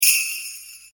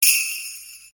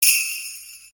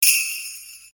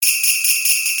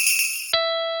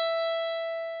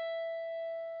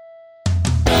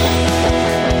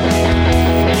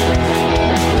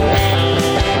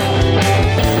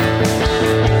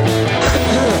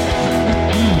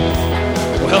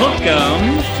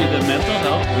Welcome to the Mental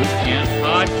Health Boot Camp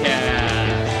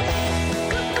Podcast.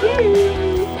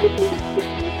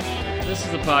 This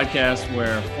is the podcast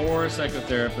where 4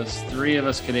 psychotherapists, 3 of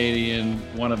us Canadian,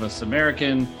 1 of us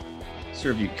American,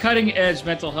 serve you cutting-edge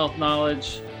mental health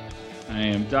knowledge. I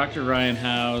am Dr. Ryan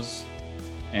Howes,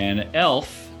 an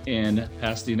elf in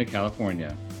Pasadena,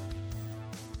 California.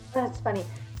 That's funny.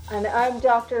 And I'm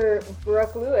Dr.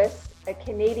 Brooke Lewis, a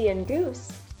Canadian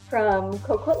goose from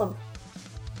Coquitlam.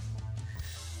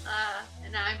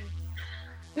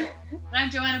 And I'm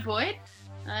Joanna Boyd.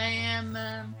 I am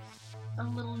a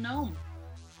little gnome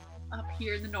up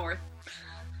here in the north.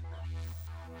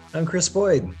 I'm Chris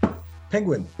Boyd,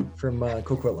 penguin from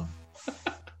Coquitlam.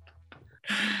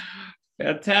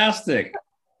 Fantastic.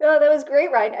 Oh, that was great,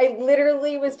 Ryan. I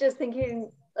literally was just thinking,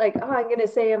 like, oh, I'm going to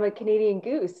say I'm a Canadian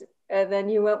goose. And then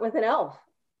you went with an elf.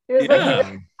 It was like,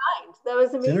 that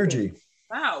was amazing. Synergy.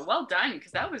 Wow, well done,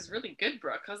 because that was really good,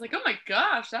 Brooke. I was like, oh my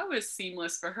gosh, that was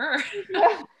seamless for her.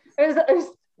 Yeah, it was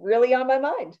really on my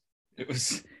mind. It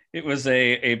was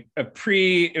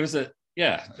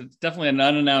definitely an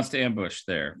unannounced ambush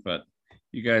there, but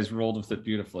you guys rolled with it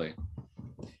beautifully.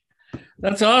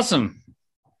 That's awesome.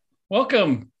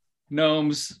 Welcome,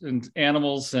 gnomes and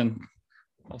animals and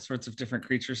all sorts of different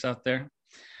creatures out there.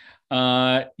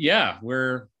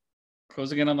 We're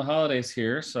closing in on the holidays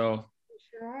here, so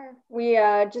Sure are. We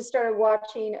just started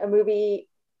watching a movie,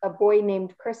 A Boy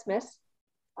Named Christmas,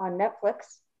 on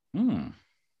Netflix. I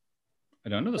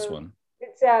don't know this one.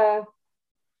 It's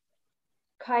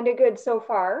kind of good so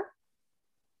far.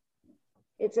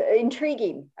 It's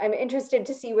intriguing. I'm interested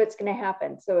to see what's going to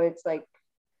happen. So it's like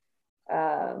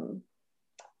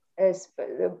as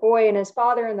the boy and his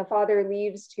father, and the father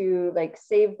leaves to like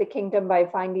save the kingdom by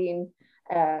finding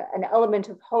an element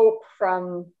of hope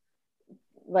from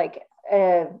like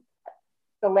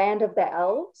the land of the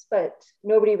elves, but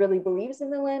nobody really believes in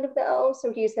the land of the elves.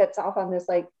 So he sets off on this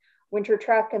like winter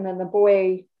trek, and then the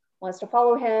boy wants to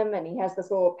follow him, and he has this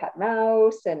little pet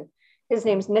mouse, and his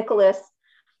name's Nicholas.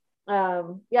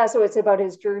 So it's about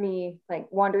his journey, like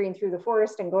wandering through the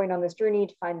forest and going on this journey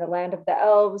to find the land of the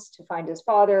elves, to find his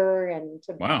father, and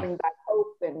to bring back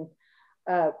hope. And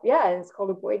it's called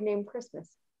A Boy Named Christmas.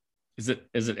 Is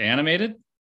it animated?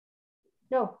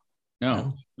 No.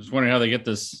 I was wondering how they get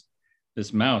this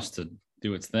mouse to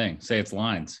do its thing, say its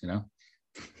lines, you know?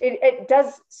 It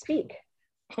does speak.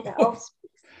 The elf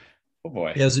speaks. Oh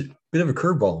boy. Yeah, it was a bit of a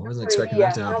curveball. I wasn't expecting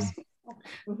that to happen.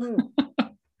 Mm-hmm.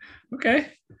 Okay.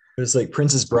 It's like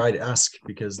Princess Bride-esque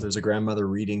because there's a grandmother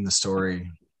reading the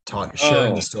story,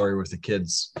 sharing the story with the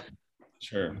kids.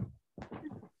 Sure.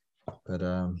 But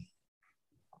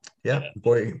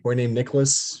boy named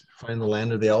Nicholas, find the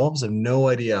land of the elves. I have no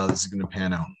idea how this is going to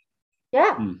pan out.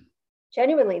 Yeah,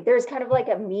 genuinely. There's kind of like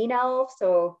a mean elf.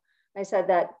 So I said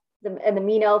that the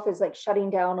mean elf is like shutting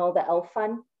down all the elf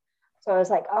fun. So I was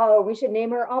like, oh, we should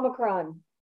name her Omicron.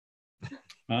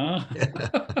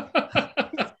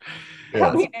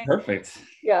 Perfect.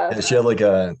 Yeah. She had like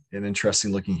an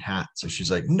interesting looking hat. So she's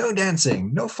like, no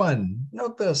dancing, no fun,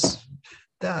 no this,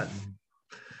 that.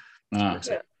 Sounds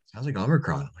like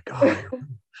Omicron. I'm like, oh.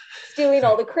 Stealing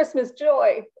all the Christmas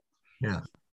joy. Yeah.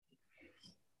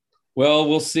 Well,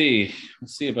 we'll see. We'll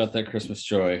see about that Christmas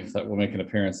joy, if that will make an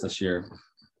appearance this year.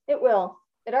 It will.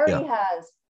 It already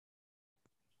has.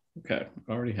 Okay.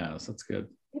 Already has. That's good.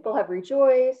 People have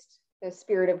rejoiced. The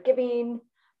spirit of giving.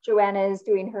 Joanna is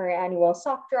doing her annual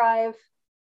sock drive.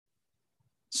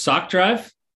 Sock drive?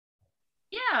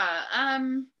 Yeah.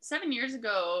 7 years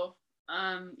ago,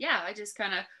 I just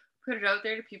kind of put it out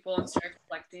there to people and started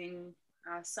collecting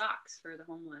socks for the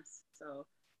homeless. So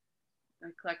I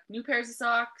collect new pairs of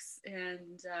socks,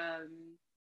 and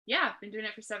I've been doing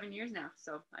it for 7 years now.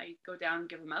 So I go down and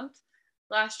give them out.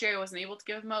 Last year I wasn't able to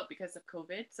give them out because of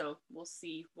COVID, so we'll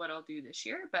see what I'll do this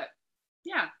year. But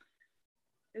yeah,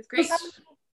 it's great.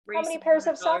 How many pairs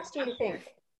of socks do you think?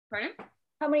 Pardon?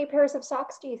 How many pairs of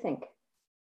socks do you think?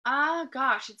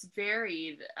 Gosh, it's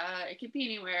varied. It could be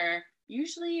anywhere.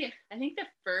 Usually, I think the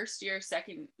first year, a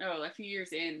few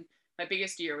years in, my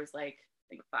biggest year was like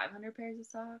 500 pairs of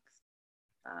socks.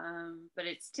 But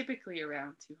it's typically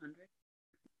around 200.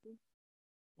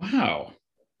 Wow.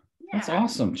 Yeah. That's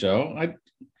awesome, Joe.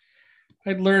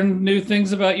 I'd learn new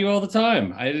things about you all the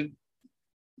time. I'd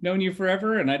known you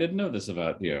forever, and I didn't know this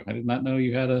about you. I did not know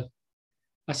you had a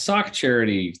sock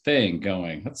charity thing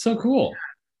going. That's so cool.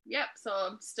 Yep. So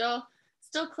I'm still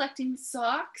collecting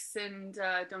socks and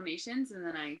donations, and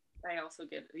then I also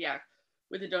get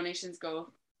with the donations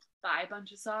go buy a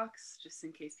bunch of socks just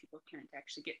in case people can't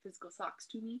actually get physical socks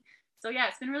to me. So yeah,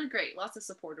 it's been really great. Lots of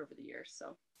support over the years.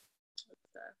 So it's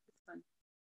fun.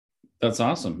 That's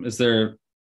awesome. Should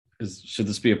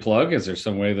this be a plug? Is there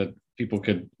some way that people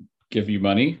could give you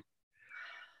money?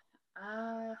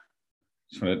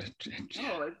 Just want to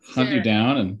hunt you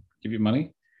down and give you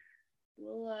money?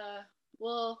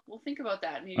 We'll think about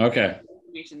that. Maybe okay.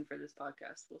 Information for this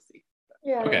podcast. We'll see.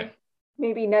 Yeah. Okay.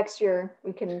 Maybe next year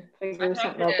we can figure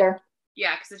something out there.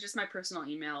 Yeah, because it's just my personal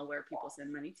email where people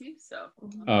send money to. So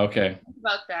okay. Think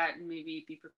about that and maybe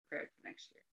be prepared for next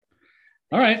year.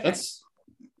 All right,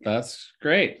 that's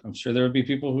great. I'm sure there would be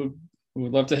people who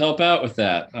would love to help out with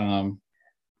that.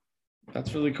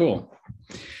 That's really cool.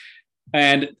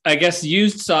 And I guess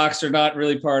used socks are not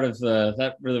really part of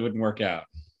that really wouldn't work out.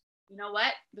 You know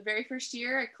what? The very first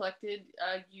year I collected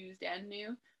used and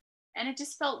new, and it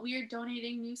just felt weird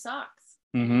donating new socks.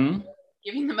 Mm-hmm.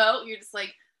 Giving them out, you're just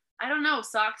like, I don't know.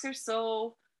 Socks are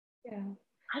so. Yeah.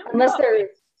 I don't Unless know. they're.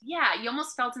 Yeah, you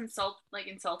almost felt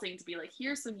insulting to be like,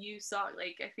 here's some used socks.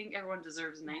 Like, I think everyone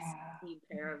deserves a nice clean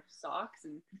pair of socks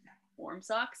and warm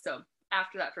socks. So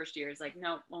after that first year, it's like,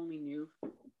 no, only new.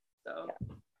 So.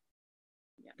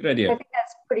 Yeah. Good idea. I think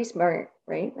that's pretty smart,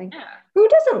 right? Like, who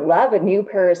doesn't love a new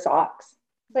pair of socks?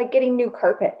 It's like getting new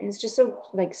carpet. It's just so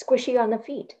like squishy on the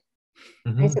feet.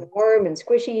 Mm-hmm. Nice and warm and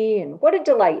squishy, and what a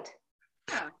delight.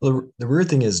 Well, the weird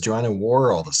thing is Joanna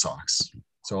wore all the socks.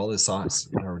 So all the socks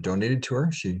were donated to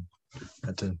her. She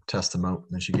had to test them out,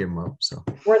 and then she gave them out. So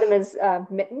wore them as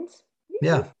mittens.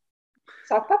 Yeah.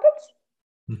 Sock puppets.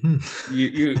 Mm-hmm.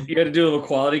 You had to do a little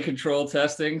quality control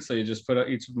testing, so you just put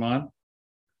each of them on.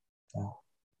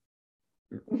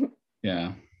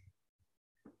 Yeah.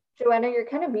 Joanna, you're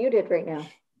kind of muted right now.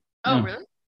 Oh, yeah. Really?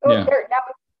 Oh, yeah. There,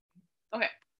 now. Okay.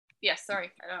 Yes,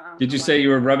 sorry. I don't Did you say you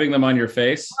were rubbing them on your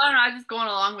face? I don't know. I was just going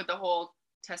along with the whole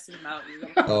testing them out.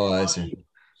 Oh, I see.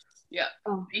 Yeah.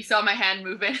 Oh. You saw my hand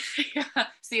moving.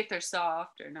 See if they're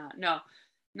soft or not. No,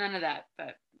 none of that.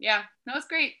 But yeah, no, it's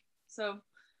great. So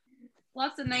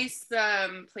lots of nice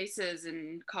places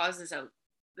and causes out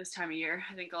this time of year.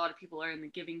 I think a lot of people are in the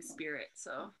giving spirit.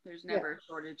 So there's never a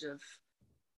shortage of,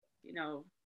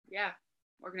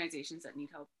 organizations that need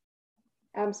help.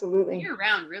 Absolutely. Year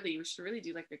round, really. We should really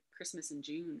do like a Christmas in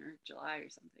June or July or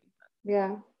something.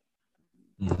 Yeah.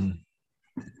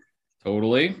 Mm-hmm.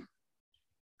 Totally.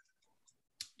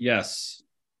 Yes.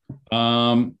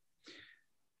 Last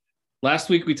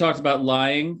week we talked about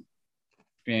lying,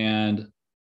 and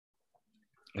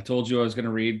I told you I was going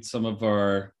to read some of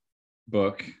our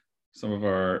book,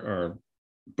 our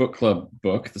book club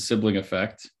book, The Sibling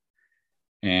Effect.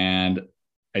 And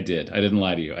I didn't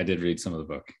lie to you. I did read some of the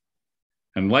book.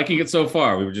 I'm liking it so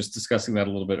far. We were just discussing that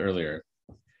a little bit earlier.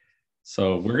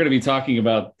 So we're going to be talking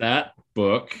about that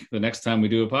book the next time we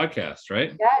do a podcast,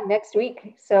 right? Yeah, next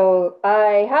week. So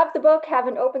I have the book,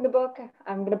 haven't opened the book.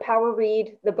 I'm going to power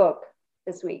read the book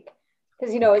this week.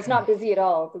 Because, it's not busy at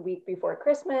all the week before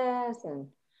Christmas and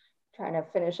trying to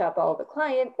finish up all the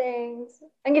client things.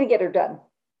 I'm going to get her done.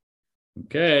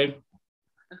 Okay.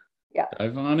 Yeah.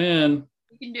 Dive on in.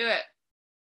 You can do it.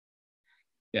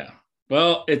 Yeah.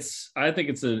 Well, I think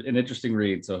it's an interesting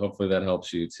read. So hopefully that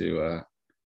helps you to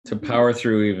power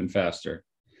through even faster.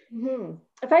 Mm-hmm.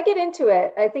 If I get into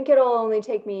it, I think it'll only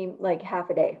take me like half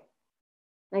a day,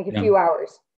 like a few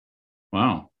hours.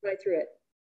 Wow. Go through it.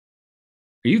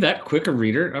 Are you that quick a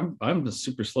reader? I'm a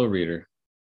super slow reader.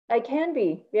 I can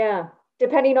be, yeah.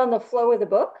 Depending on the flow of the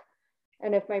book.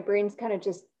 And if my brain's kind of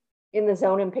just in the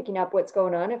zone and picking up what's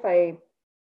going on,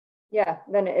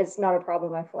 then it's not a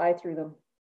problem. I fly through them.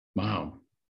 Wow.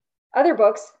 Other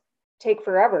books take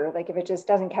forever. Like if it just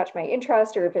doesn't catch my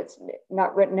interest, or if it's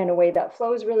not written in a way that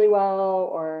flows really well,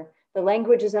 or the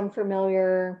language is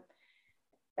unfamiliar,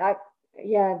 then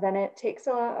it takes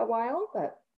a while,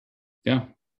 but. Yeah.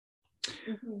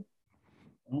 Mm-hmm.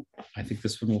 Well, I think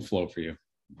this one will flow for you.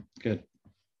 Good.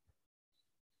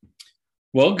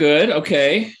 Well, good.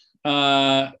 Okay.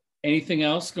 Anything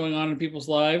else going on in people's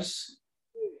lives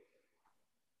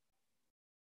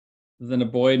than a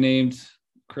boy named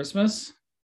Christmas?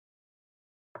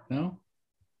 No?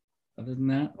 Other than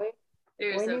that?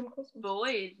 There's a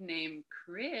boy named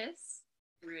Chris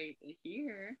right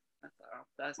here.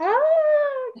 That's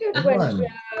good one,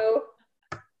 Joe.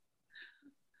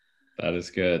 That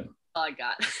is good. All I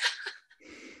got.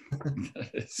 That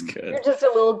is good. You're just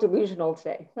a little delusional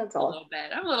today. That's all. A little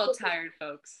bit. I'm a little tired,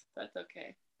 folks. That's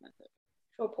okay.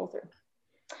 She'll pull through.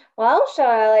 Well,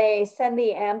 shall I send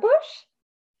the ambush?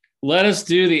 Let us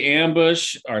do the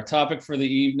ambush, our topic for the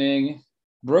evening.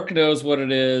 Brooke knows what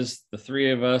it is. The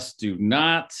three of us do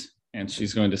not. And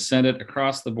she's going to send it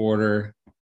across the border.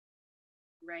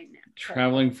 Right now.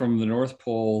 Traveling from the North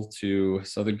Pole to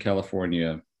Southern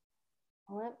California.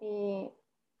 Let me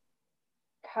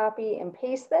copy and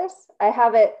paste this. I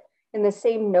have it in the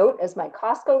same note as my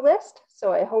Costco list,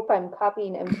 so I hope I'm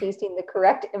copying and pasting the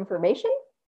correct information.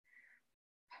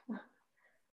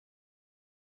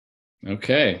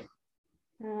 Okay.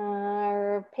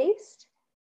 Paste.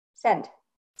 Send.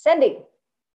 Sending.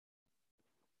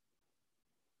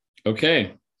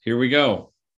 Okay, here we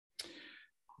go.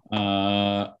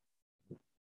 5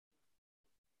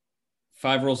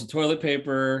 rolls of toilet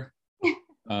paper,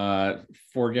 4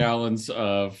 gallons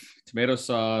of tomato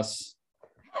sauce,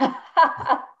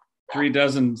 3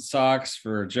 dozen socks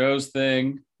for Joe's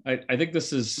thing. I think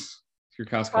this is your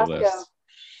Costco list.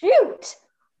 Shoot.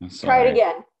 Try it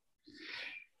again.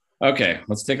 Okay,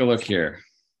 let's take a look here.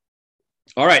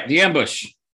 All right, the ambush.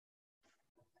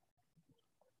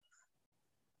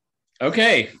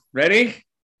 Okay, ready?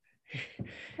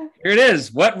 Here it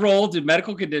is. What role do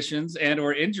medical conditions and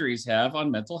or injuries have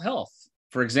on mental health?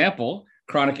 For example,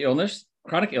 chronic illness,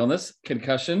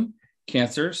 concussion,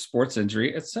 cancer, sports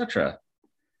injury, etc.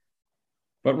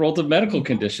 What role do medical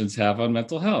conditions have on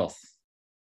mental health?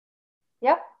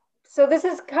 Yep. So this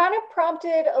is kind of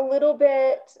prompted a little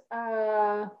bit.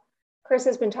 Chris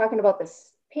has been talking about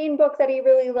this pain book that he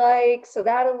really likes. So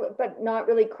that, but not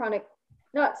really chronic,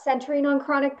 not centering on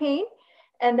chronic pain.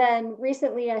 And then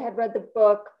recently I had read the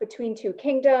book Between Two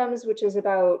Kingdoms, which is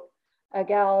about a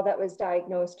gal that was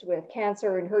diagnosed with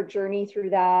cancer and her journey through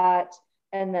that.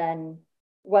 And then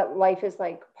what life is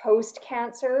like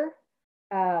post-cancer.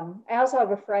 I also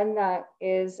have a friend that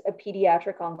is a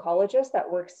pediatric oncologist that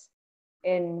works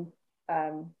in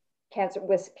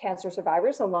cancer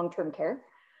survivors, so long-term care.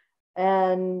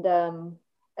 And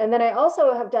then I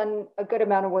also have done a good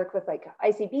amount of work with like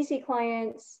ICBC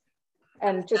clients.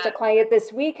 And just a client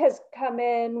this week has come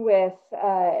in with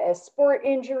a sport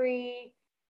injury.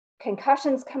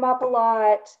 Concussions come up a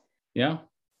lot. Yeah.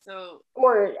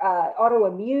 Or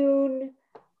autoimmune.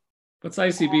 What's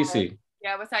ICBC?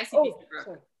 Yeah, what's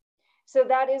ICBC? So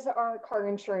that is our car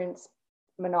insurance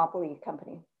monopoly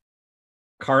company.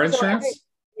 Car insurance?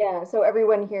 So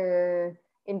everyone here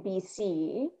in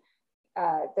BC,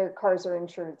 their cars are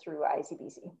insured through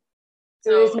ICBC.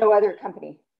 There is no other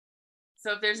company.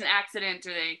 So if there's an accident,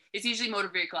 it's usually motor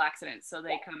vehicle accidents, so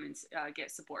they come and get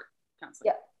support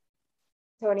counseling. Yeah.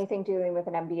 So anything dealing with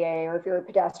an MBA, or if you're a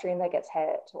pedestrian that gets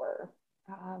hit, or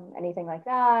anything like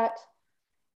that.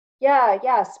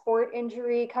 Yeah. Sport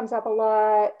injury comes up a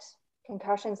lot.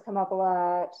 Concussions come up a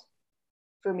lot.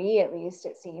 For me, at least,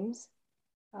 it seems.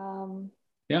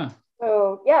 Yeah.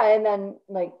 So and then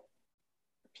like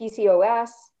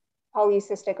PCOS,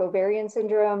 polycystic ovarian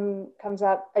syndrome, comes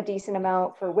up a decent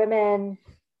amount for women.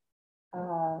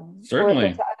 Certainly. Or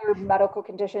if it's other medical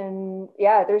condition.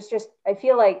 Yeah, there's just, I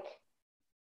feel like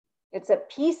it's a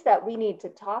piece that we need to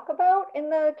talk about in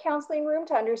the counseling room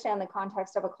to understand the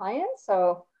context of a client.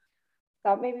 So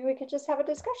thought maybe we could just have a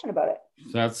discussion about it.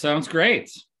 That sounds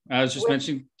great. I was just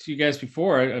mentioning to you guys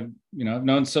before, I've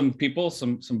known some people,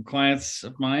 some clients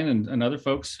of mine and other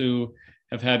folks who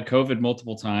have had COVID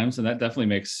multiple times, and that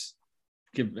definitely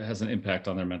has an impact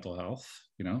on their mental health,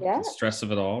 the stress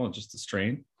of it all and just the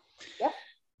strain. Yeah.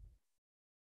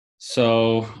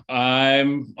 So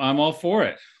I'm all for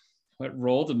it. What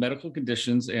role do medical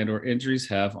conditions and or injuries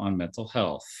have on mental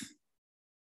health?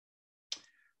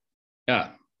 Yeah.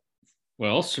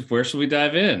 Well, where should we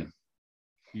dive in?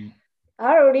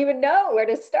 I don't even know where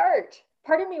to start.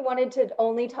 Part of me wanted to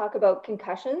only talk about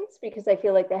concussions because I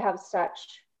feel like they have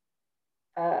such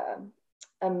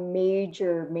a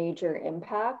major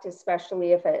impact,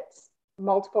 especially if it's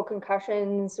multiple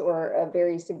concussions or a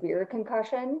very severe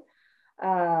concussion.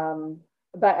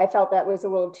 But I felt that was a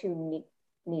little too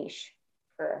niche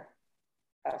for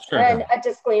us. Sure. And a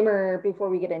disclaimer before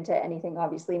we get into anything,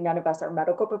 obviously none of us are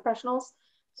medical professionals,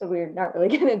 so we're not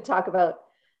really going to talk about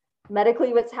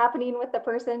medically what's happening with the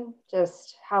person,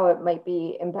 just how it might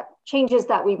be changes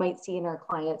that we might see in our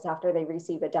clients after they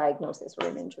receive a diagnosis or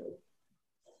an injury.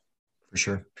 For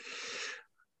sure.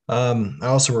 I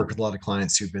also work with a lot of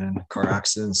clients who've been in car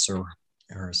accidents or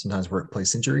sometimes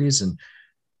workplace injuries and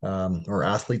or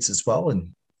athletes as well.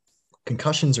 And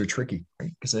concussions are tricky,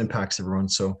 right? Because it impacts everyone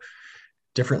so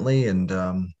differently and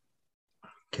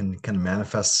can kind of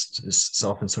manifest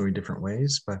itself in so many different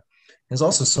ways. But there's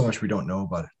also so much we don't know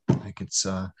about it. Like it's,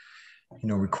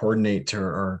 we coordinate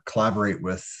or collaborate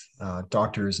with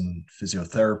doctors and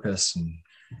physiotherapists,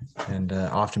 and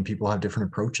often people have different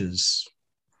approaches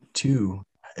to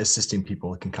assisting people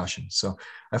with concussions. So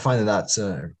I find that that's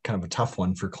a kind of a tough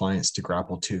one for clients to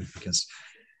grapple to, because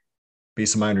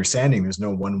based on my understanding, there's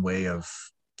no one way of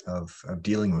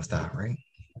dealing with that, right?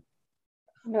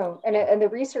 No, and the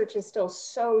research is still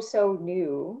so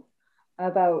new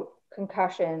about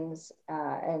concussions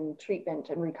and treatment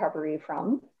and recovery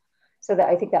from. So that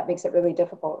I think that makes it really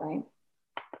difficult, right?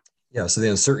 Yeah. So the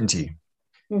uncertainty.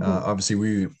 Mm-hmm. Obviously,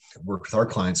 we work with our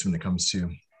clients when it comes to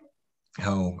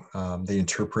how they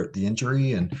interpret the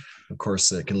injury, and of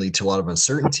course, it can lead to a lot of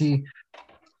uncertainty.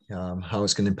 How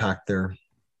it's going to impact their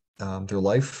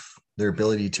life, their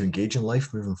ability to engage in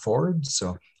life moving forward. So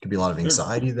it could be a lot of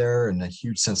anxiety there, and a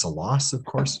huge sense of loss, of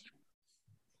course.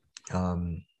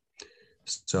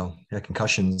 So yeah,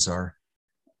 concussions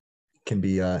can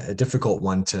be a difficult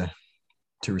one to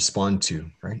respond to,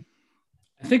 right?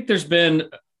 I think there's been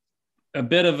a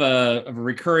bit of a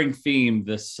recurring theme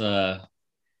this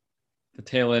the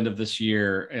tail end of this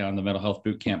year on the Mental Health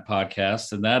Bootcamp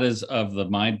podcast, and that is of the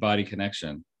mind-body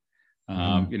connection.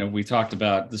 You know, we talked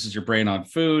about This Is Your Brain on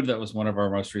Food. That was one of our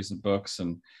most recent books,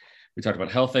 and we talked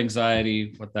about health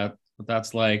anxiety, what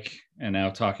that's like, and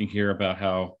now talking here about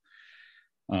how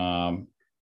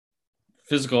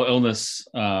physical illness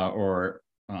or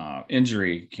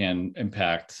injury can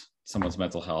impact someone's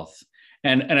mental health.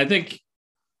 And I think,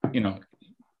 you know,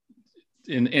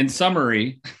 in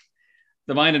summary,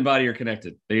 the mind and body are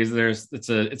connected. It's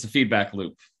a feedback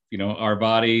loop. You know, our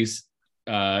bodies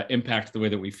impact the way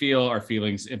that we feel, our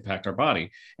feelings impact our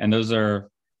body, and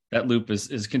that loop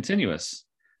is continuous.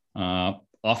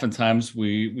 Oftentimes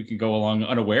we can go along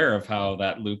unaware of how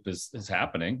that loop is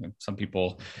happening. Some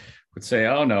people would say,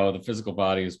 oh no, the physical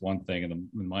body is one thing and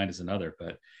the mind is another.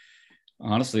 But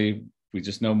honestly, we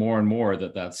just know more and more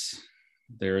that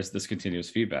there is this continuous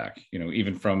feedback, you know,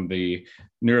 even from the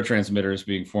neurotransmitters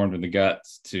being formed in the gut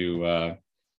to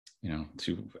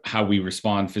how we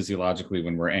respond physiologically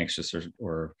when we're anxious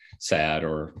or sad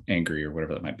or angry or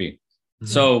whatever that might be. Mm-hmm.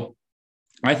 So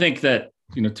I think that,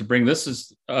 you know, to bring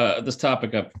this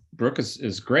topic up, Brooke,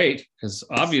 is great, because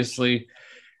obviously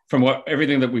from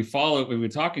everything that we've been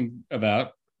talking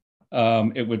about,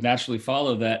 it would naturally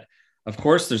follow that, of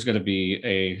course, there's going to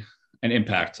be an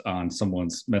impact on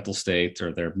someone's mental state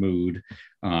or their mood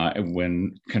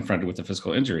when confronted with a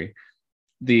physical injury.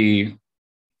 The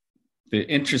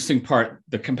interesting part,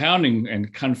 the compounding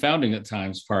and confounding at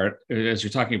times part, as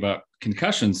you're talking about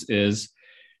concussions, is,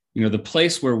 you know, the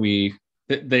place where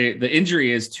the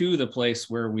injury is to the place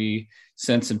where we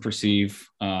sense and perceive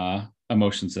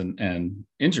emotions and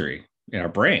injury in our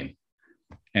brain.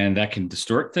 And that can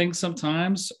distort things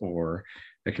sometimes, or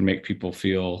it can make people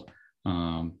feel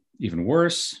even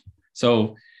worse.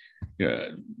 So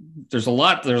there's a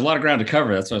lot of ground to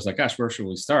cover. That's why I was like, gosh, where should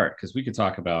we start? Because we could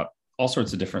talk about all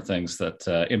sorts of different things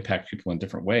that impact people in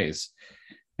different ways.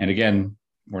 And again,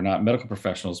 we're not medical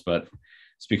professionals, but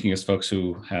speaking as folks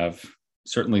who have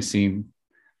certainly seen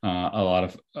a lot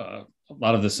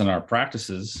of this in our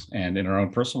practices and in our own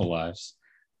personal lives,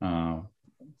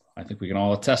 I think we can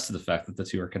all attest to the fact that the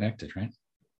two are connected, right?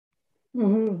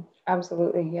 Mm-hmm.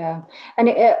 Absolutely, yeah. And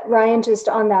Ryan, just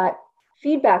on that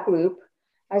feedback loop,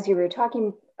 as you were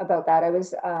talking about that, I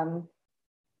was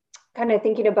kind of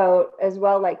thinking about as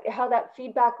well, like how that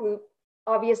feedback loop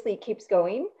obviously keeps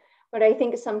going. But I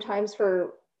think sometimes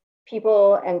for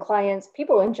people and clients,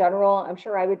 people in general, I'm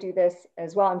sure I would do this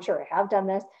as well. I'm sure I have done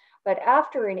this. But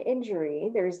after an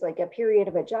injury, there's like a period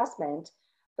of adjustment.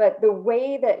 But the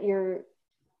way that you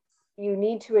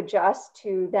need to adjust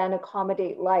to then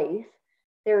accommodate life,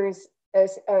 there's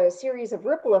a series of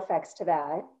ripple effects to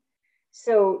that.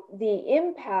 So the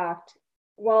impact,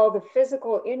 while the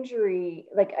physical injury,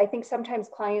 like I think sometimes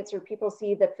clients or people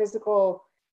see the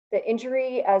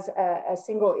injury as a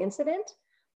single incident,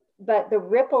 but the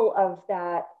ripple of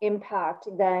that impact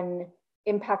then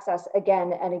impacts us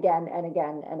again and again and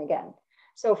again and again.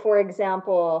 So for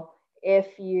example,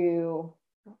 if you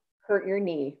hurt your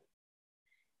knee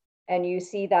and you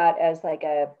see that as like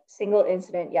a single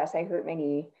incident, yes, I hurt my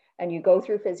knee, and you go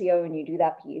through physio and you do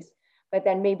that piece, but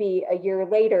then maybe a year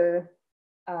later,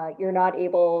 you're not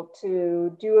able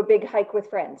to do a big hike with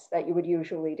friends that you would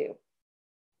usually do.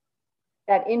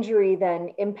 That injury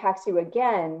then impacts you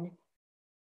again.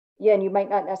 Yeah, and you might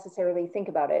not necessarily think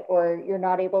about it, or you're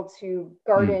not able to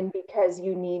garden because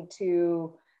you need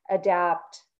to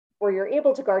adapt, or you're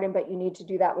able to garden, but you need to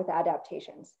do that with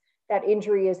adaptations. That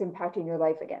injury is impacting your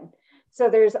life again. So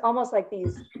there's almost like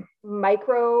these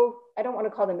micro, I don't want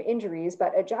to call them injuries,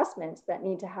 but adjustments that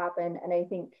need to happen. And I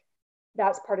think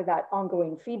that's part of that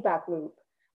ongoing feedback loop.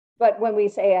 But when we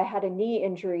say I had a knee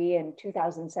injury in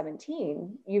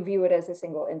 2017, you view it as a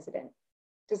single incident.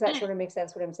 Does that sort of make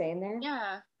sense what I'm saying there?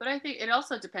 Yeah, but I think it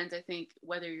also depends, I think,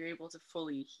 whether you're able to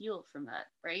fully heal from that,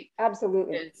 right?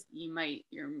 Absolutely. Because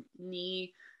your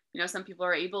knee, some people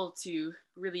are able to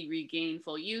really regain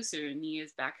full use, or your knee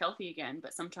is back healthy again,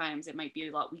 but sometimes it might be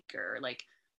a lot weaker. Like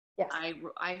Yes.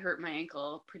 I hurt my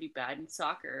ankle pretty bad in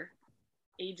soccer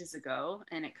ages ago,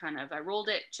 and I rolled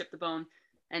it, chipped the bone,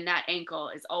 and that ankle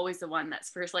is always the one that's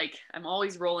first. Like, I'm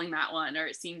always rolling that one, or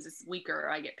it seems it's weaker, or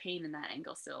I get pain in that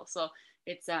ankle still. So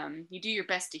it's you do your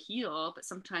best to heal, but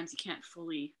sometimes you can't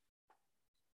fully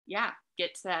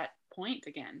get to that point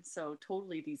again. So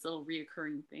totally, these little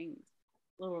reoccurring things,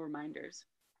 little reminders.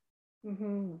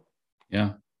 Mm-hmm.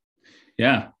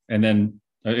 Yeah. And then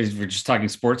if we're just talking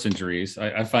sports injuries,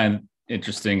 I find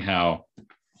interesting how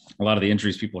a lot of the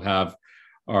injuries people have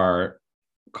are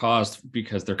caused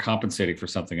because they're compensating for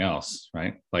something else,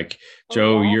 right? Like,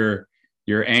 Joe, your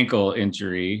ankle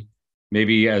injury,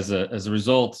 maybe as a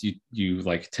result, you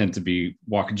like tend to be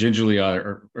walk gingerly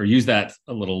or use that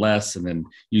a little less, and then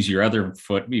use your other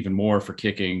foot even more for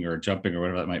kicking or jumping or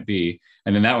whatever that might be,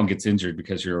 and then that one gets injured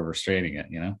because you're overstraining it,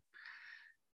 Yeah,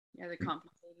 they're compensating.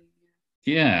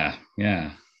 Yeah.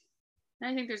 And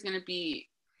I think there's going to be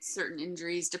certain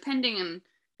injuries depending on,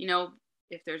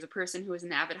 if there's a person who is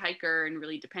an avid hiker and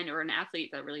really depended, or an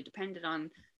athlete that really depended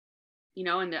on,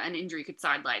 and an injury could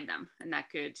sideline them, and that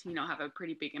could, have a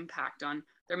pretty big impact on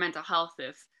their mental health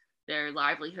if their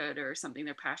livelihood or something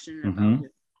they're passionate about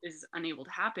is unable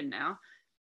to happen now.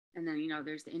 And then,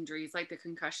 there's the injuries like the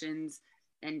concussions,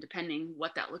 and depending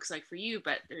what that looks like for you,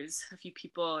 but there's a few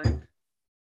people in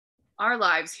our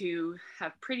lives who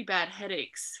have pretty bad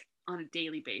headaches on a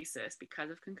daily basis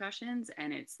because of concussions,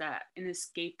 and it's that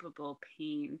inescapable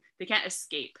pain. They can't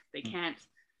escape. They can't.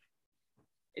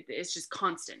 It's just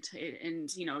constant. And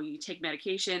you take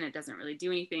medication, it doesn't really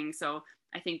do anything. So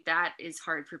I think that is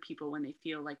hard for people when they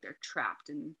feel like they're trapped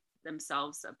in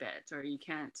themselves a bit, or you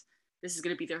can't. This is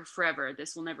going to be there forever.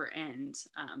 This will never end.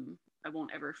 I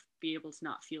won't ever be able to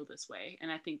not feel this way,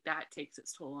 and I think that takes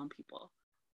its toll on people,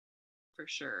 for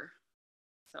sure.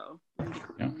 So,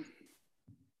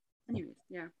 anyways,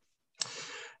 yeah.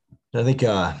 I think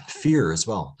fear as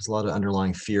well. There's a lot of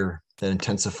underlying fear that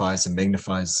intensifies and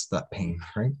magnifies that pain,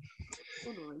 right?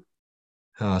 Totally.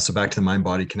 So back to the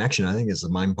mind-body connection, I think it's a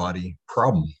mind-body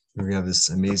problem. We have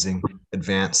this amazing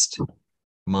advanced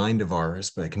mind of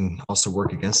ours, but it can also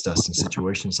work against us in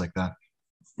situations like that.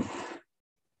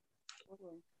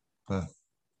 Totally.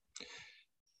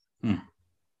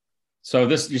 So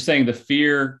you're saying the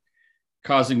fear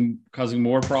causing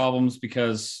more problems,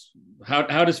 because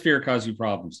how does fear cause you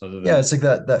problems other than... Yeah, it's like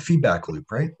that feedback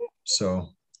loop, right? So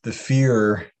the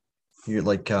fear, you're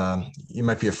like you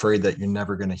might be afraid that you're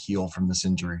never going to heal from this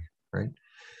injury, right?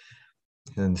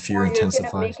 And the fear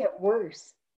intensifies. Make it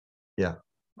worse. Yeah.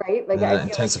 Right. Like that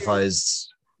intensifies.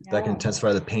 That can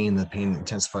intensify the pain. The pain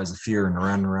intensifies the fear, and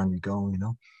around you go.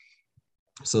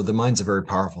 So the mind's a very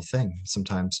powerful thing.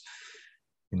 Sometimes,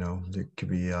 it could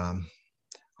be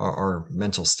our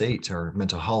mental state, our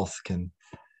mental health can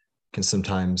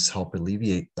sometimes help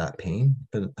alleviate that pain,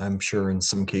 but I'm sure in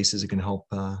some cases it can help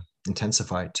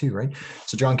intensify it too, right?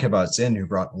 So John Kabat-Zinn, who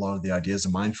brought a lot of the ideas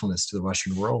of mindfulness to the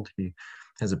Western world, he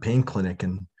has a pain clinic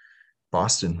in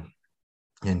Boston,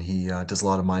 and he does a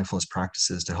lot of mindfulness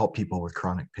practices to help people with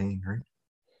chronic pain, right?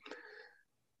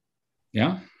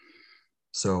 Yeah.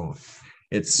 So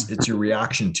it's your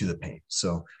reaction to the pain.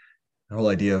 So the whole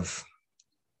idea of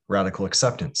radical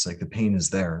acceptance, like the pain is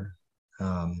there.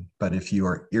 But if you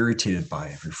are irritated by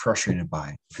it, if you're frustrated by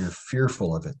it, if you're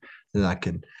fearful of it, then that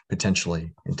could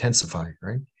potentially intensify,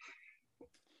 right?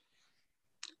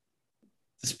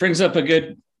 This brings up a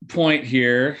good point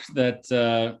here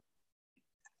that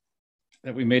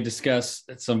we may discuss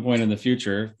at some point in the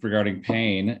future regarding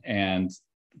pain and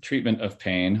treatment of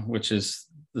pain, which is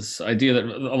this idea that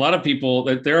a lot of people,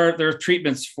 that there are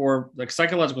treatments for, like,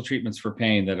 psychological treatments for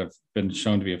pain that have been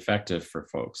shown to be effective for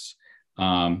folks.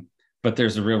 But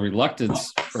there's a real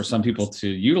reluctance for some people to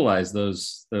utilize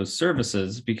those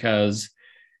services because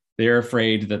they're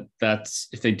afraid that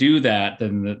if they do that,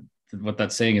 then what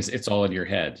that's saying is it's all in your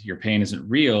head. Your pain isn't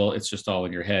real. It's just all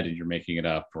in your head and you're making it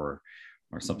up or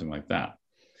something like that.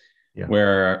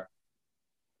 Yeah.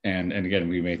 And again,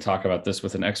 we may talk about this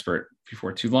with an expert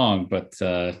before too long, but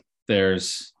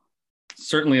there's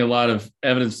certainly a lot of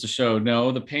evidence to show,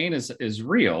 no, the pain is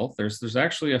real. There's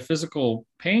actually a physical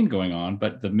pain going on,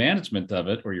 but the management of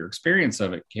it or your experience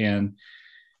of it can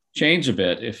change a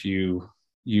bit if you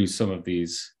use some of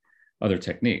these other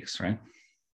techniques, right?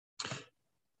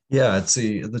 Yeah, it's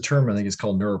the term I think is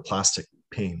called neuroplastic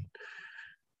pain.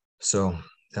 So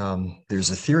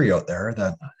there's a theory out there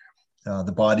that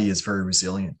the body is very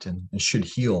resilient and should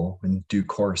heal in due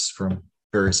course from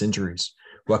various injuries.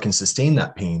 What can sustain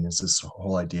that pain is this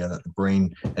whole idea that the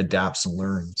brain adapts and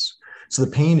learns. So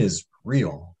the pain is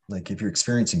real. Like if you're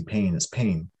experiencing pain, it's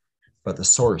pain, but the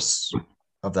source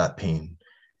of that pain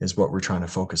is what we're trying to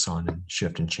focus on and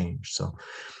shift and change. So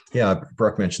yeah,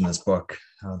 Brooke mentioned this book,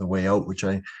 The Way Out, which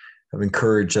I have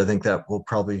encouraged. I think that will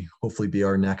probably hopefully be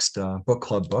our next book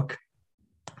club book,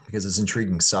 because it's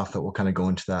intriguing stuff that we'll kind of go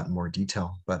into that in more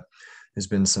detail. But there's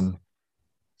been some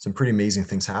pretty amazing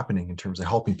things happening in terms of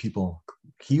helping people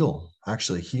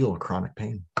actually heal chronic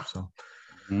pain. So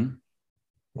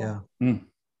yeah.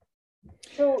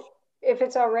 So if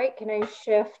it's all right, can I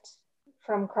shift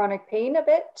from chronic pain a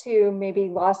bit to maybe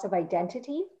loss of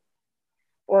identity?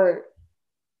 Or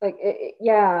like,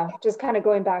 just kind of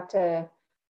going back to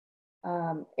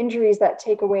injuries that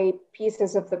take away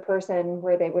pieces of the person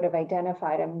where they would have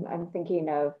identified. I'm thinking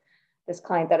of this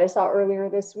client that I saw earlier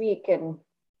this week, and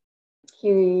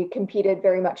he competed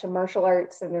very much in martial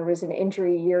arts, and there was an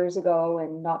injury years ago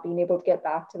and not being able to get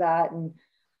back to that. And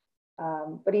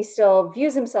but he still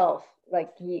views himself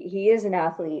like he is an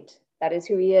athlete. That is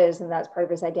who he is, and that's part of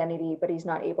his identity, but he's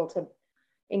not able to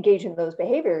engage in those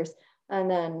behaviors. And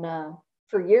then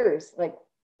for years, like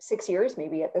 6 years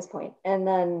maybe at this point. And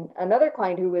then another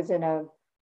client who was in a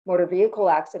motor vehicle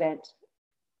accident,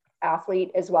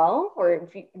 athlete as well, or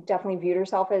definitely viewed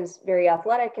herself as very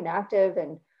athletic and active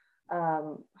and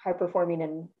high performing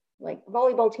in like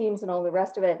volleyball teams and all the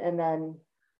rest of it. And then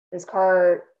this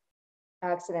car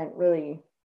accident really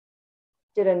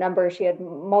did a number. She had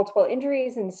multiple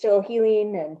injuries and still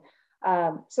healing.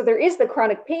 And so there is the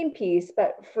chronic pain piece,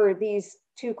 but for these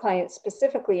two clients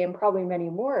specifically, and probably many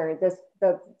more,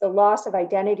 the loss of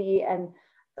identity and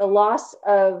the loss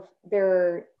of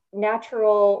their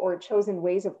natural or chosen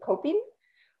ways of coping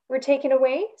were taken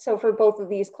away. So for both of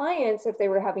these clients, if they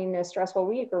were having a stressful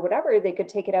week or whatever, they could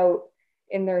take it out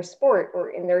in their sport or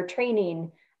in their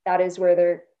training. That is where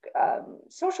their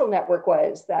social network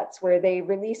was. That's where they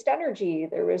released energy.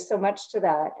 There was so much to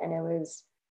that, and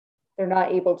they're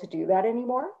not able to do that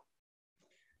anymore.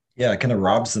 Yeah, it kind of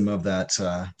robs them of that,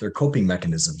 their coping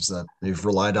mechanisms that they've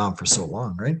relied on for so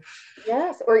long, right?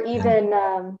 Yes, or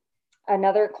even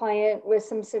another client with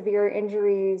some severe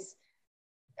injuries.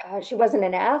 She wasn't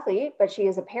an athlete, but she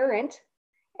is a parent.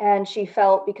 And she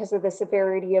felt because of the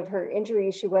severity of her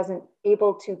injuries, she wasn't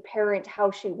able to parent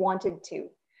how she wanted to.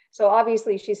 So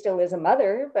obviously she still is a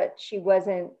mother, but she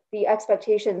wasn't, the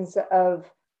expectations of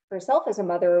herself as a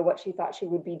mother or what she thought she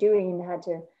would be doing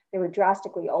they were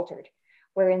drastically altered.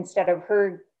 Where instead of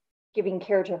her giving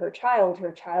care to her child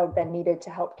then needed to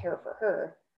help care for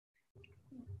her.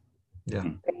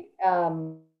 Yeah.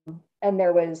 And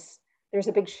there's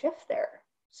a big shift there.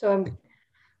 So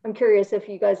I'm curious if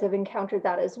you guys have encountered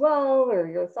that as well, or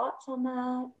your thoughts on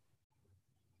that.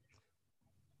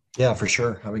 Yeah, for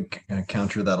sure. I would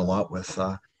encounter that a lot with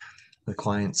the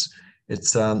clients.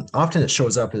 It's often it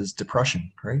shows up as depression,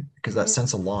 right? Because that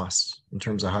sense of loss in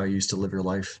terms of how you used to live your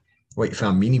life, what you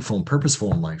found meaningful and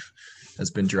purposeful in life, has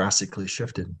been drastically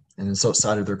shifted, and it's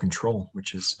outside of their control,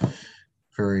 which is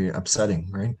very upsetting,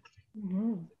 right?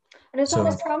 Mm-hmm. And it's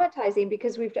almost traumatizing,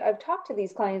 because I've talked to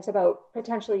these clients about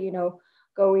potentially,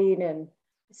 going and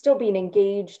still being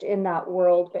engaged in that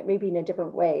world, but maybe in a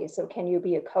different way. So can you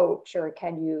be a coach, or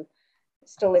can you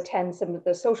still attend some of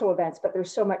the social events, but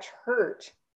there's so much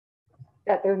hurt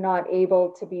that they're not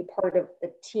able to be part of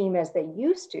the team as they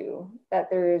used to, that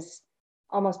there's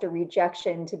almost a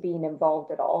rejection to being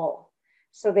involved at all.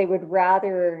 So they would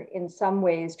rather, in some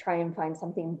ways, try and find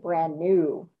something brand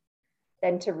new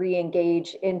than to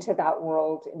re-engage into that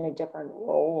world in a different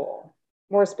role.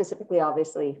 More specifically,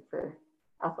 obviously, for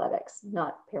athletics,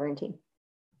 not parenting.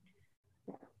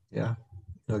 Yeah,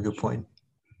 no, good point.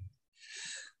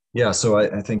 Yeah, so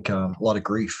I think a lot of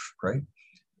grief, right?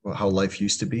 Well, how life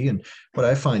used to be. And what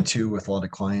I find too with a lot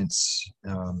of clients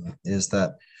is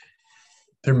that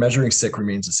their measuring stick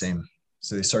remains the same.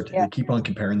 So they keep on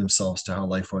comparing themselves to how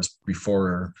life was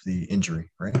before the injury,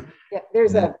 right? Yeah,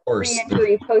 there's a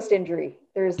pre-injury, post-injury.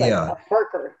 There's like a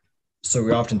marker. So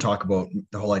we often talk about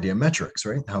the whole idea of metrics,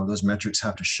 right? How those metrics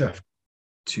have to shift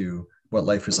to what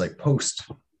life is like post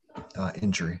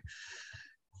injury.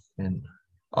 And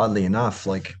oddly enough,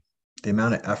 like the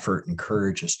amount of effort and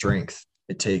courage and strength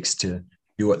it takes to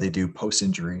do what they do post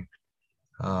injury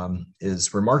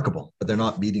is remarkable, but they're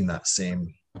not meeting that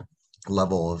same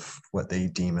level of what they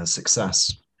deem as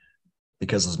success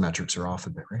because those metrics are off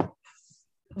a bit, right?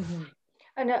 Mm-hmm.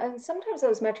 And sometimes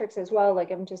those metrics as well,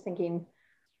 like I'm just thinking,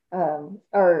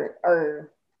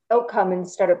 are outcome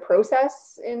instead of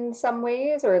process in some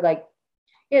ways, or like,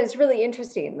 it's really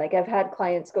interesting. Like I've had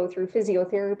clients go through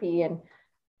physiotherapy,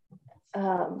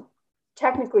 and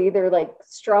technically they're like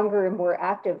stronger and more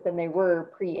active than they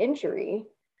were pre-injury,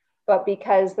 but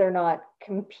because they're not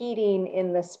competing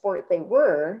in the sport they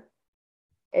were,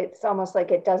 it's almost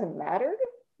like it doesn't matter.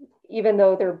 even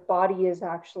though their body is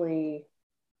actually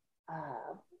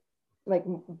like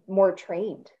more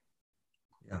trained.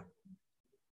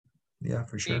 Yeah,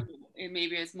 for sure.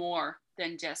 Maybe it's more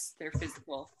than just their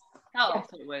physical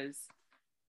health. It was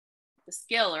the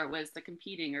skill, or it was the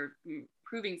competing, or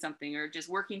proving something, or just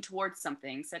working towards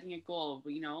something, setting a goal,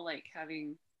 like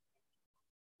having,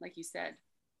 like you said,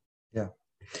 part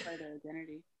of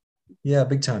identity. Yeah,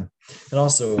 big time. And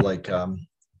also, like, a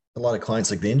lot of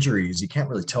clients, like the injuries, you can't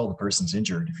really tell the person's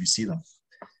injured if you see them.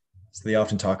 So they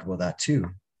often talk about that too.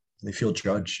 They feel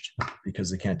judged because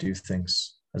they can't do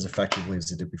things as effectively as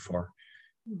they did before.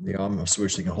 They almost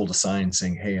wish they can hold a sign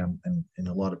saying, hey, I'm in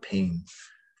a lot of pain,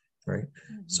 right?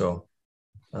 So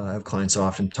I have clients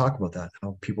often talk about that,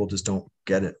 how people just don't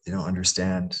get it. They don't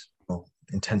understand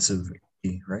intensively,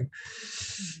 right?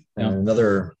 Yeah. And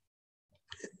another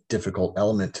difficult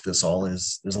element to this all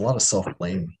is there's a lot of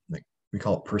self-blame. Like we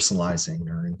call it personalizing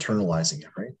or internalizing it,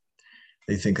 right?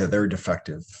 They think that they're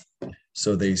defective.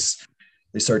 So they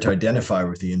start to identify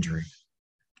with the injury.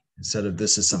 Instead of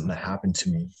this is something that happened to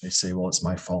me, they say, well, it's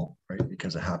my fault, right?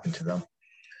 Because it happened to them.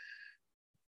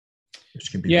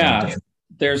 Which can be very different.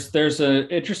 There's an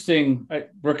interesting,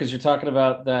 Brooke, as you're talking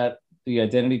about that, the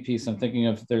identity piece, I'm thinking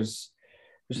of there's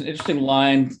an interesting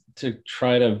line to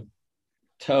try to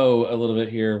toe a little bit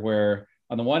here, where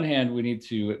on the one hand, we need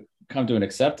to come to an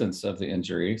acceptance of the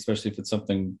injury, especially if it's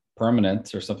something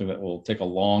permanent or something that will take a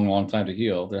long, long time to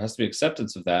heal. There has to be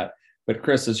acceptance of that. But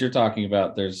Chris, as you're talking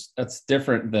about, that's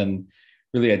different than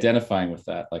really identifying with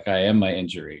that. Like I am my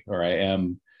injury, or I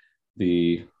am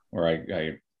I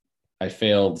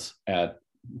failed at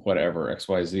whatever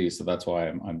XYZ, so that's why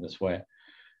I'm this way.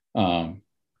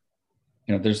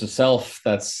 There's a self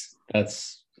that's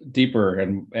deeper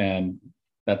and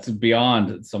that's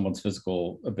beyond someone's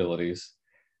physical abilities.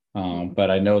 But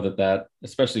I know that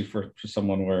especially for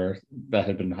someone where that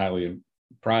had been highly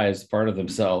prized part of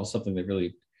themselves, something they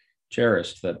really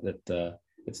cherished, that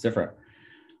it's different.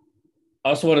 I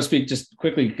also want to speak just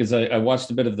quickly because I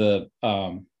watched a bit of the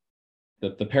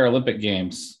Paralympic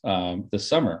Games this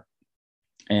summer,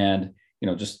 and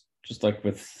just like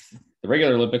with the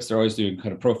regular Olympics, they're always doing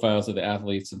kind of profiles of the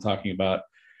athletes and talking about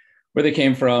where they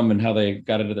came from and how they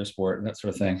got into their sport and that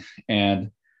sort of thing.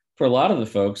 And for a lot of the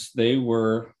folks, they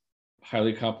were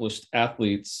highly accomplished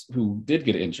athletes who did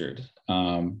get injured.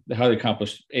 The highly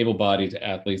accomplished, able-bodied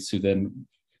athletes who then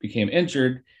became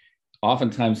injured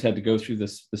oftentimes had to go through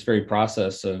this very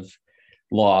process of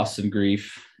loss and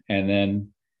grief, and then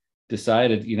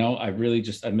decided, I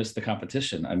missed the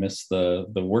competition. I missed the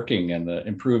working and the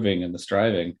improving and the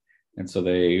striving. And so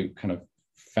they kind of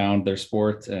found their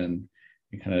sport and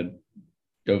kind of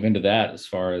dove into that as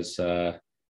far as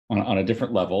on a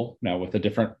different level now with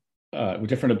different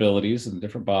abilities and a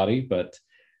different body, but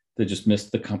they just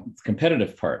missed the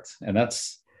competitive part. And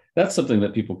that's something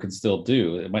that people can still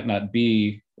do. It might not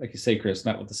be, like you say, Chris,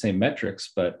 not with the same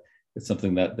metrics, but it's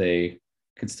something that they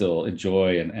can still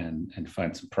enjoy and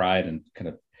find some pride in kind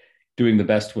of doing the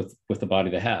best with the body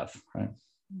they have, right?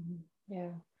 Yeah.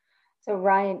 So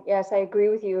Ryan, yes, I agree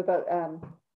with you about,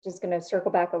 just going to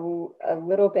circle back a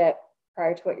little bit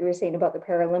prior to what you were saying about the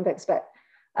Paralympics, but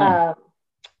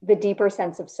the deeper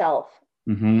sense of self.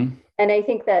 And I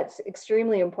think that's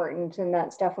extremely important. And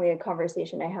that's definitely a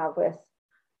conversation I have with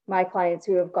my clients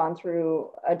who have gone through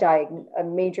a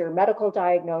major medical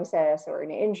diagnosis or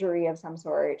an injury of some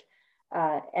sort.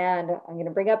 And I'm going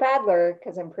to bring up Adler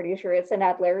because I'm pretty sure it's an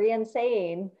Adlerian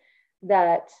saying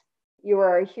that you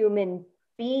are a human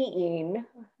being,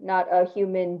 not a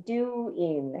human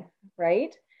doing,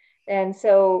 right? And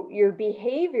so your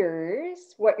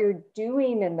behaviors, what you're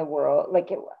doing in the world, like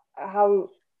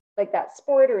that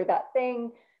sport or that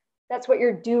thing, that's what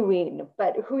you're doing.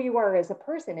 But who you are as a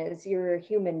person is you're a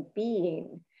human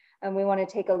being. And we want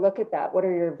to take a look at that. What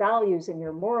are your values and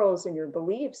your morals and your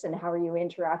beliefs, and how are you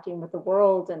interacting with the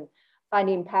world and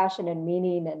finding passion and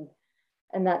meaning?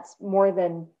 And that's more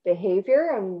than behavior.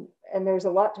 And there's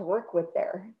a lot to work with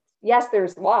there. Yes,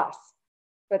 there's loss,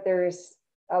 but there's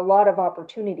a lot of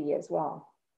opportunity as well.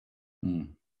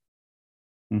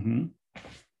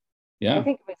 Yeah. I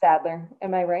think it was Adler.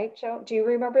 Am I right, Joe? Do you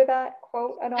remember that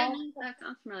quote at all? That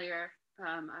sounds familiar.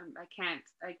 I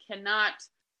cannot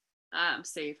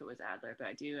say if it was Adler, but I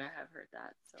have heard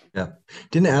that. So yeah,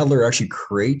 didn't Adler actually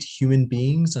create human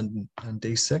beings on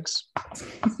day 6,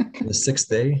 the 6th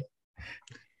day?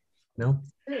 No,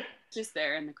 just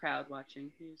there in the crowd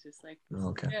watching. He was just like,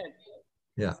 okay, good.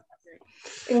 Yeah,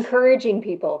 encouraging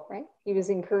people, right? He was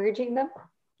encouraging them.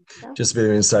 Yeah. Just a bit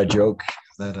of an inside joke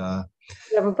that you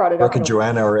haven't brought it Brooke up. and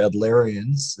Joanna are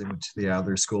Adlerians. They went to the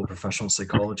Adler School of Professional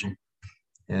Psychology,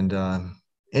 and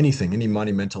any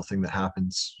monumental thing that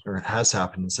happens or has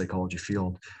happened in the psychology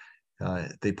field,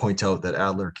 they point out that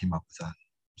Adler came up with that.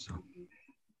 So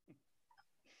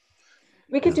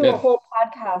we could do a whole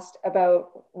podcast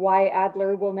about why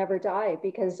Adler will never die,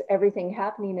 because everything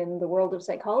happening in the world of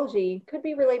psychology could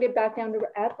be related back down to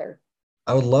Adler.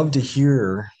 I would love to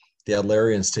hear the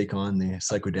Adlerians take on the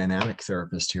psychodynamic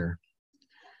therapist here.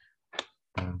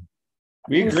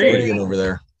 We agree. Over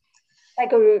there.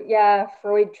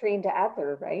 Freud trained to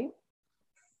Adler, right?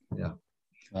 Yeah.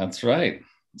 That's right.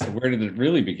 So where did it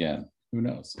really begin? Who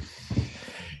knows?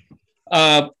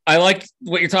 I like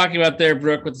what you're talking about there,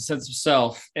 Brooke, with the sense of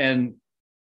self. And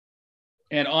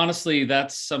honestly,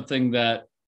 that's something that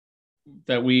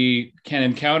we can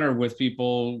encounter with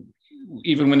people,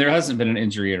 even when there hasn't been an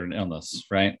injury or an illness,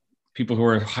 right? People who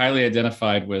are highly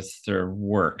identified with their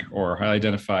work or highly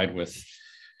identified with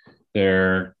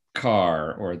their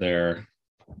car or their,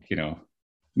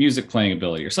 music playing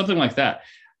ability or something like that.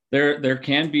 There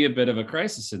can be a bit of a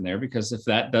crisis in there, because if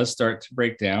that does start to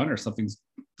break down or something's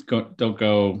don't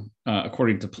go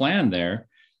according to plan there,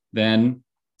 then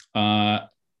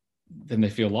they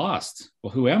feel lost.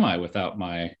 Well, who am I without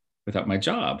my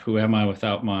job? Who am I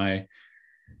without my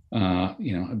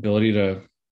ability to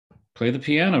play the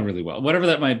piano really well, whatever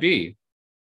that might be.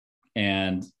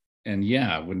 And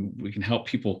yeah, when we can help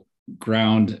people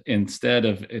ground instead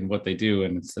of in what they do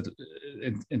and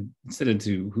instead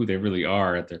into who they really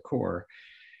are at their core,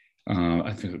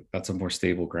 I think that's a more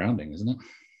stable grounding, isn't it?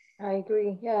 I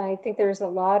agree. Yeah, I think there's a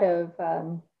lot of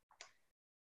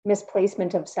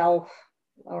misplacement of self,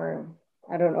 or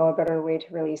I don't know a better way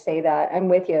to really say that. I'm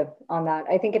with you on that.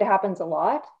 I think it happens a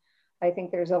lot. I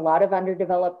think there's a lot of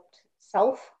underdeveloped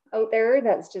self out there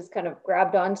that's just kind of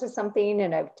grabbed onto something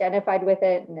and identified with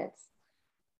it. And it's,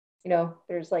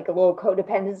 there's like a little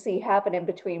codependency happening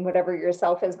between whatever your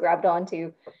self has grabbed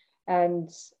onto. And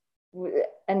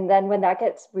then when that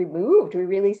gets removed, we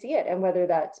really see it. And whether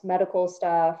that's medical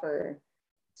stuff or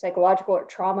psychological or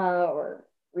trauma or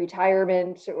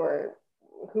retirement or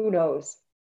who knows,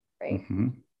 right? Mm-hmm.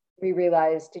 We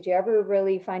realize, did you ever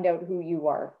really find out who you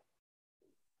are?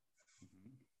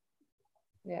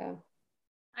 Yeah.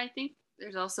 I think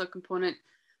there's also a component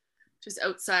just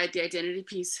outside the identity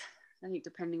piece. I think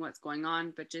depending what's going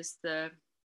on, but just the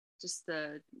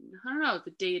I don't know,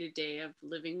 the day-to-day of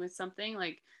living with something,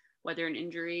 like whether an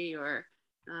injury or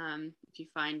if you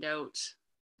find out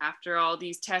after all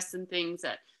these tests and things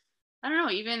that, I don't know,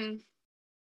 even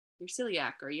you're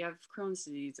celiac or you have Crohn's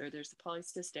disease or there's the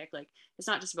polycystic, like it's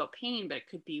not just about pain, but it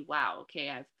could be, wow,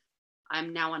 okay,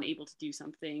 I'm now unable to do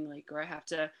something, like, or I have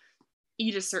to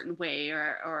eat a certain way,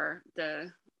 or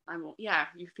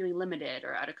you're feeling limited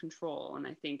or out of control. And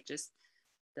I think just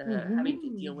having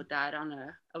to deal with that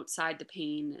outside the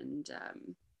pain and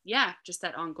just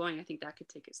that ongoing, I think that could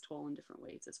take its toll in different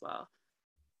ways as well.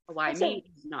 Why me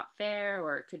is not fair,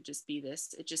 or it could just be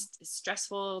this, it just is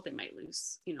stressful. They might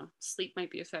lose, sleep might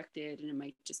be affected, and it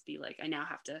might just be like, I now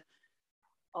have to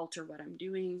alter what I'm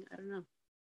doing. I don't know.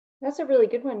 That's a really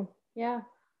good one. Yeah.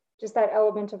 Just that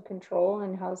element of control,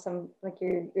 and how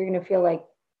you're going to feel like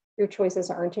your choices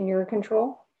aren't in your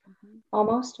control. Mm-hmm.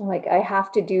 Almost like I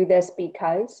have to do this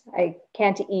because I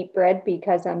can't eat bread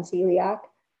because I'm celiac.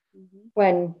 Mm-hmm.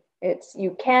 When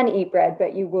you can eat bread,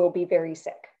 but you will be very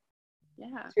sick.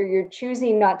 Yeah. So you're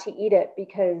choosing not to eat it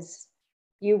because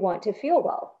you want to feel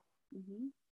well.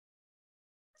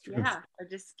 Mm-hmm. Yeah. Or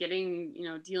just getting,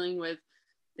 dealing with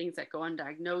things that go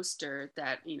undiagnosed, or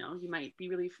that, you might be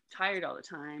really tired all the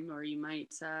time, or you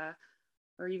might,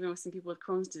 or even with some people with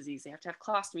Crohn's disease, they have to have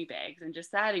colostomy bags, and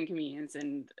just that inconvenience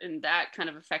and that kind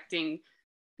of affecting,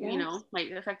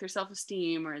 might affect their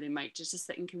self-esteem, or they might just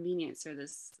the inconvenience, or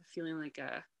this feeling like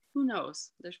who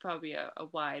knows, there's probably a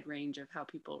wide range of how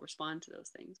people respond to those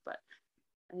things. But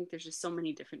I think there's just so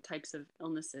many different types of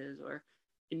illnesses or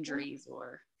injuries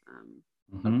or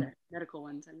of the medical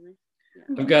ones anyway.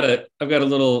 Yeah. I've got a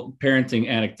little parenting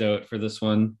anecdote for this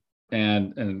one,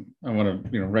 and I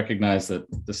want to recognize that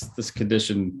this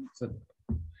condition that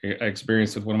I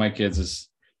experienced with one of my kids is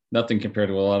nothing compared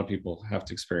to what a lot of people have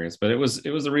to experience, but it was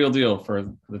a real deal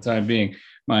for the time being.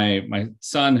 My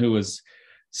son, who was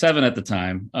 7 at the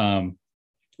time,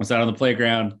 was out on the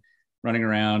playground running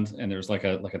around, and there was like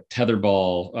a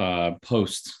tetherball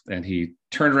post, and he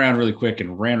turned around really quick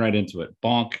and ran right into it,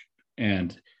 bonk,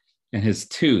 and his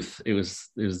tooth, it was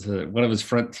one of his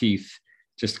front teeth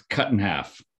just cut in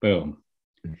half, boom.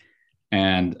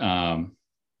 And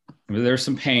there was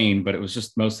some pain, but it was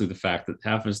just mostly the fact that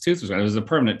half of his tooth was gone. It was a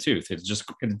permanent tooth. It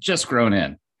had just grown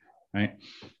in, right?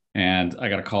 And I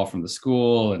got a call from the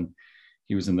school, and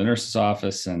he was in the nurse's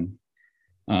office, and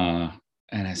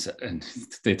And I said, and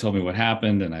they told me what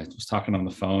happened. And I was talking on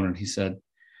the phone, and he said,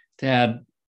 Dad,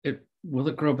 will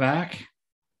it grow back?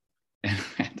 And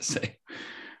I had to say,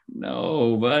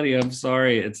 no, buddy, I'm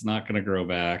sorry. It's not going to grow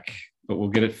back, but we'll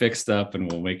get it fixed up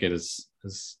and we'll make it as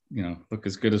look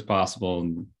as good as possible,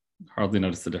 and hardly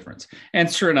notice the difference.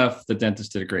 And sure enough, the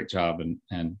dentist did a great job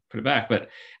and put it back. But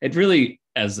it really,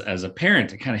 as a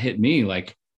parent, it kind of hit me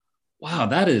like, wow,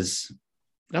 that's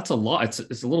a lot.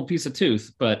 It's a little piece of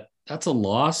tooth, but that's a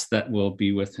loss that will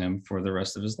be with him for the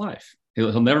rest of his life.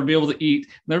 He'll never be able to eat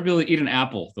an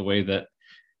apple the way that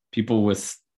people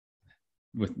with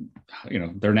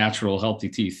their natural healthy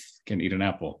teeth can eat an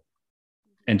apple.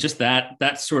 And just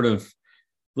that sort of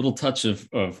little touch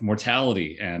of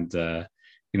mortality and the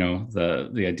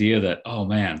idea that, oh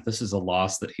man, this is a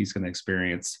loss that he's going to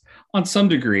experience on some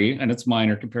degree, and it's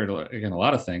minor compared to, again, a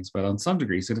lot of things, but on some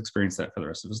degree he's going to experience that for the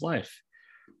rest of his life.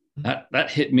 That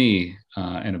hit me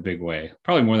in a big way,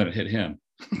 probably more than it hit him.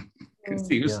 Because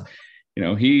he was,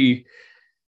 he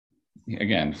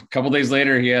again, a couple days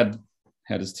later, he had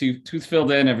his tooth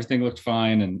filled in, everything looked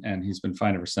fine, and he's been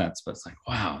fine ever since. But it's like,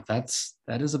 wow,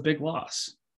 that is a big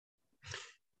loss.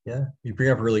 Yeah, you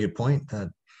bring up a really good point that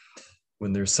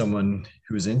when there's someone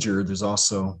who's injured, there's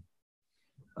also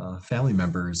family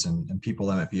members and people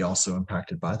that might be also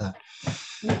impacted by that.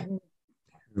 Mm-hmm.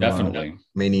 Definitely.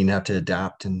 May need to have to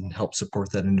adapt and help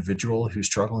support that individual who's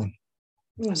struggling.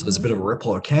 Mm-hmm. So there's a bit of a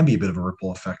ripple. It can be a bit of a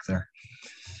ripple effect there.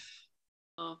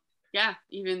 Oh, yeah.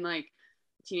 Even like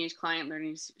a teenage client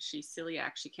learning she's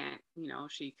celiac. She can't,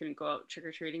 she couldn't go out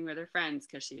trick-or-treating with her friends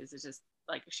because she is just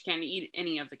like, she can't eat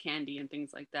any of the candy and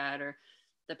things like that. Or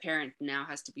the parent now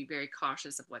has to be very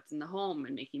cautious of what's in the home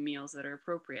and making meals that are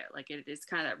appropriate. Like it is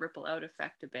kind of that ripple out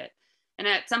effect a bit. And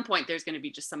at some point there's going to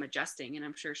be just some adjusting, and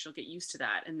I'm sure she'll get used to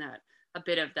that, and that a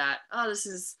bit of that, oh,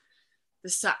 this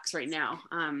sucks right now.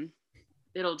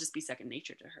 It'll just be second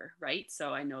nature to her. Right.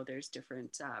 So I know there's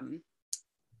different,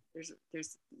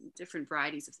 there's different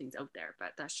varieties of things out there,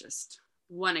 but that's just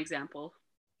one example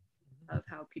of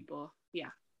how people,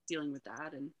 dealing with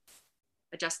that and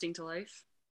adjusting to life.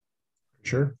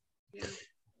 Sure. Yeah.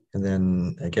 And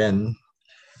then again,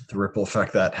 the ripple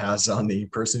effect that has on the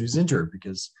person who's injured,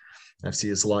 because I've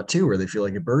seen this a lot too, where they feel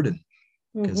like a burden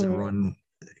because everyone,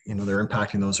 they're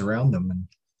impacting those around them.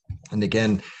 And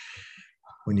again,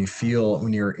 when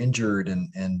you're injured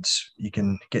and you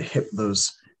can get hit with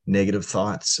those negative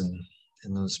thoughts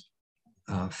and those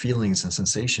feelings and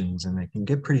sensations, and it can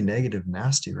get pretty negative,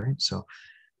 nasty, right? So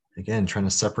again, trying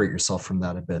to separate yourself from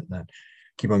that a bit, that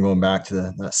keep on going back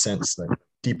to that sense, that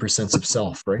deeper sense of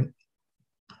self, right?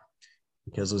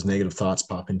 Because those negative thoughts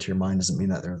pop into your mind doesn't mean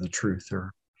that they're the truth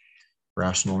or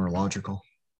rational or logical.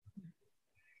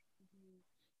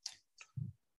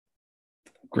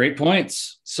 Great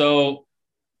points. So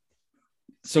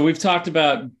we've talked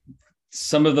about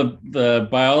some of the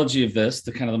biology of this,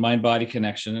 the kind of the mind-body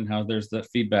connection and how there's the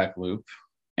feedback loop.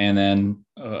 And then,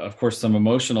 of course, some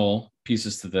emotional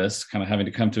pieces to this, kind of having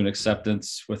to come to an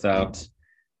acceptance without,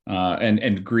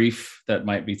 and grief that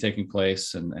might be taking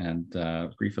place, and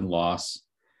grief and loss.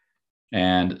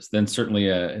 And then certainly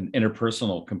an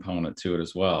interpersonal component to it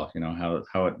as well.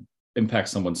 How it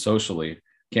impacts someone socially.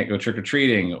 Can't go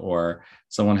trick-or-treating, or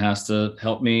someone has to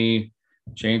help me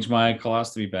change my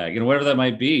colostomy bag, whatever that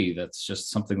might be. That's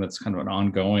just something that's kind of an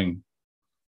ongoing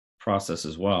process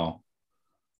as well.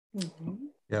 Mm-hmm.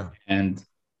 Yeah. And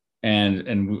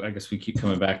I guess we keep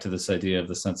coming back to this idea of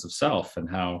the sense of self, and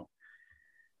how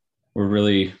we're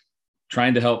really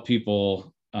trying to help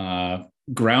people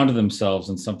ground themselves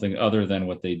in something other than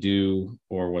what they do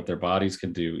or what their bodies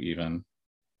can do even.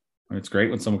 It's great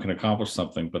when someone can accomplish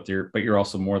something, but you're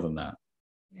also more than that.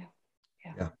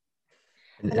 Yeah.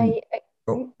 And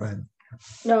go ahead.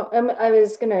 No, I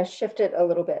was going to shift it a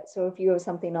little bit. So if you have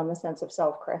something on the sense of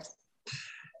self, Chris.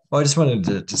 Well, I just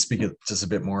wanted to speak just a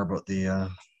bit more about the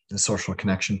social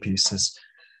connection pieces.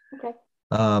 Okay.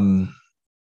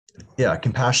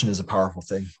 Compassion is a powerful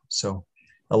thing. So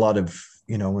a lot of,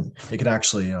 when it can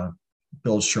actually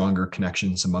build stronger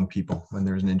connections among people when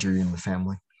there's an injury in the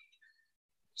family.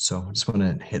 So I just want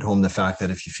to hit home the fact that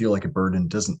if you feel like a burden,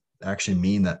 doesn't actually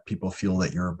mean that people feel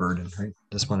that you're a burden, right?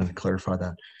 Just wanted to clarify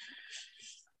that.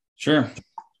 Sure.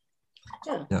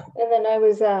 Yeah. And then I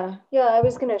was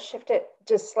going to shift it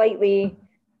just slightly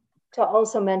to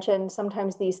also mention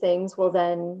sometimes these things will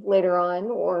then later on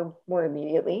or more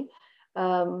immediately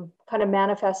kind of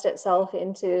manifest itself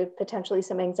into potentially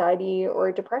some anxiety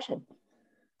or depression,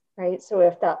 right? So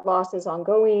if that loss is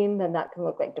ongoing, then that can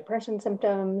look like depression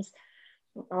symptoms.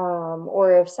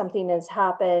 Or if something has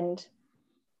happened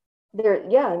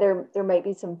there might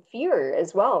be some fear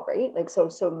as well, right? Like, so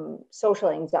some social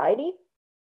anxiety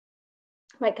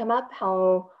might come up.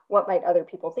 What might other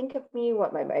people think of me?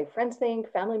 What might my friends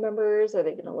think? Family members, are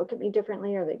they going to look at me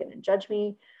differently? Are they going to judge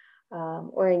me?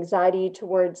 Or anxiety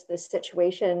towards the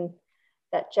situation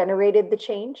that generated the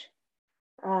change,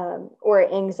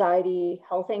 or anxiety,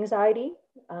 health anxiety,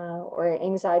 or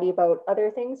anxiety about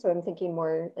other things. So I'm thinking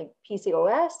more like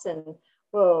PCOS and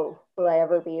will I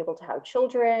ever be able to have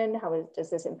children? Does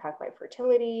this impact my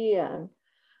fertility? And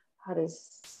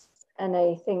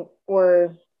I think,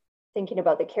 or thinking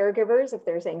about the caregivers, if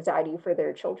there's anxiety for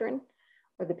their children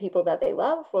or the people that they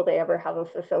love, will they ever have a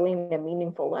fulfilling and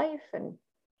meaningful life? And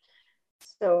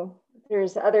so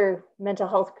there's other mental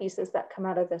health pieces that come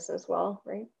out of this as well,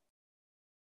 right?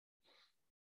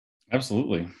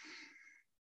 Absolutely.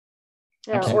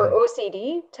 Or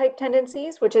OCD type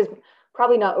tendencies, which is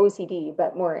probably not OCD,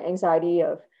 but more anxiety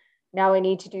of, now I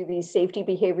need to do these safety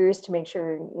behaviors to make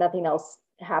sure nothing else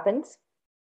happens.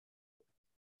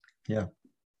 Yeah.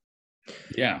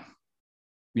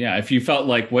 If you felt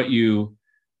like what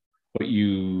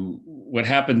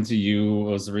happened to you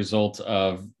was the result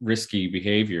of risky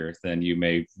behavior, then you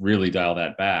may really dial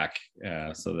that back,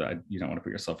 so that you don't want to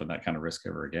put yourself in that kind of risk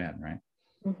ever again, right?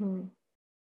 Mm-hmm.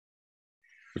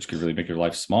 Which could really make your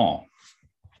life small.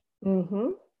 Mm-hmm.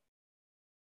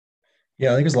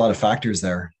 Yeah, I think there's a lot of factors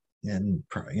there, and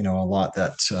a lot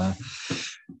of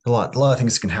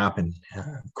things can happen,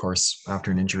 of course,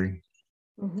 after an injury.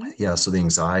 Mm-hmm. Yeah, so the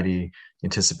anxiety,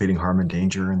 anticipating harm and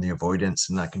danger, and the avoidance,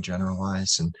 and that can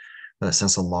generalize, and that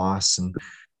sense of loss.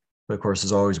 But of course,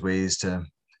 there's always ways to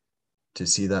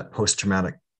see that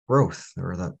post-traumatic growth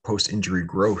or that post-injury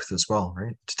growth as well,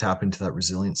 right? To tap into that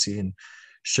resiliency and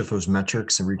shift those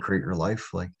metrics and recreate your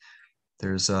life. Like,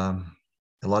 there's a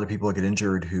lot of people that get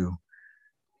injured who,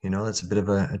 that's a bit of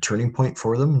a turning point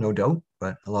for them, no doubt,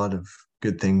 but a lot of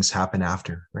good things happen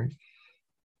after, right?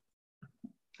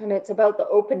 And it's about the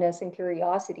openness and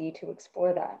curiosity to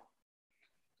explore that.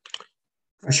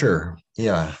 For sure.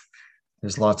 Yeah.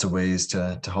 There's lots of ways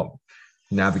to help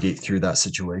navigate through that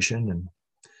situation. And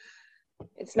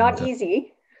it's not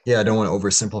easy. Yeah, I don't want to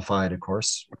oversimplify it, of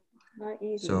course. Not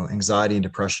easy. So anxiety and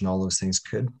depression, all those things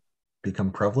could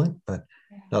become prevalent, but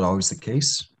not always the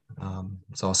case.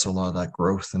 It's also a lot of that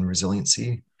growth and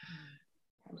resiliency.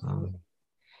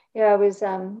 I was,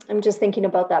 I'm just thinking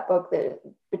about that book,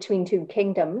 Between Two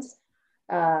Kingdoms.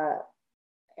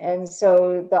 And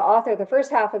so the author, the first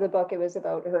half of the book, it was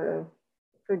about her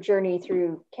journey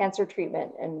through cancer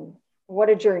treatment, and what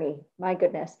a journey, my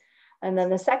goodness. And then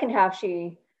the second half,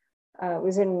 she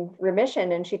was in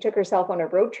remission, and she took herself on a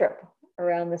road trip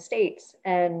around the States.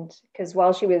 And because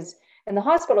while she was in the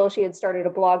hospital, she had started a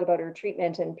blog about her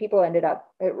treatment, and people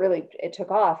it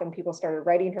took off, and people started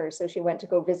writing her. So she went to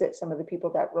go visit some of the people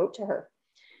that wrote to her.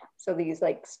 So these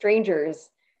like strangers,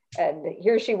 and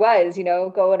here she was,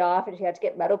 going off, and she had to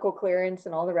get medical clearance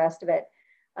and all the rest of it.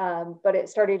 But it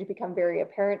started to become very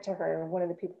apparent to her. One of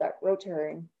the people that wrote to her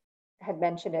and had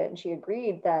mentioned it, and she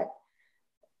agreed that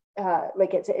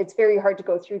it's very hard to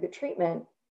go through the treatment,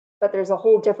 but there's a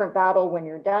whole different battle when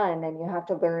you're done, and you have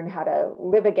to learn how to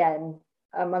live again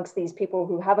amongst these people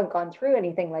who haven't gone through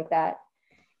anything like that.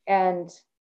 And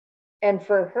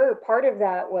for her, part of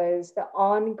that was the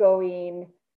ongoing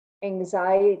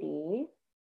anxiety,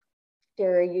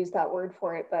 dare I use that word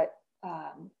for it, but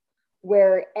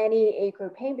where any ache or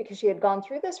pain, because she had gone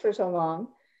through this for so long,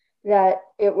 that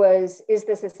it was, is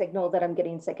this a signal that I'm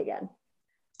getting sick again?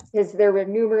 Because there were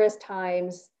numerous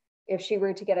times, if she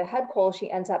were to get a head cold, she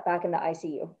ends up back in the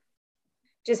ICU.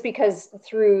 Just because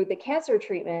through the cancer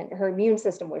treatment, her immune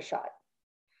system was shot.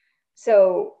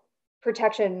 So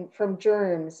protection from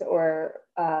germs, or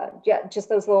just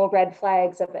those little red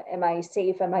flags of, am I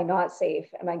safe? Am I not safe?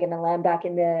 Am I going to land back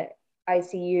in the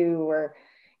ICU? Or,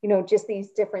 just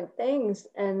these different things.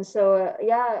 And so,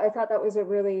 I thought that was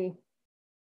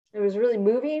it was really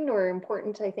moving or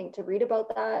important, I think, to read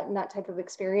about that and that type of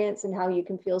experience, and how you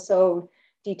can feel so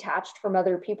detached from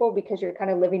other people because you're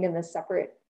kind of living in this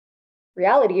separate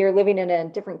reality. You're living in a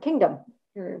different kingdom.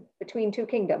 You're between two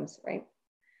kingdoms, right?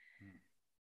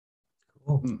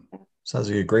 Cool. Sounds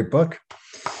like a great book.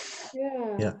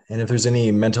 Yeah. And if there's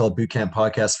any Mental Health Bootcamp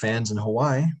podcast fans in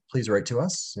Hawaii, please write to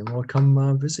us and we'll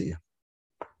come visit you.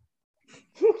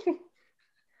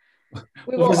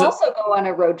 We will also go on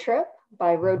a road trip.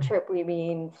 By road trip, we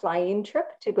mean flying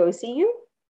trip to go see you.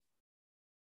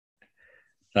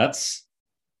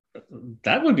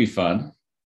 That would be fun.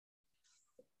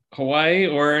 Hawaii,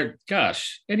 or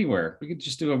gosh, anywhere. We could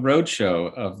just do a road show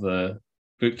of the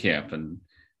boot camp and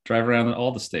drive around in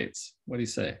all the states. What do you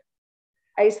say?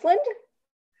 Iceland?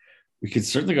 We could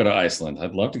certainly go to Iceland.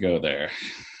 I'd love to go there.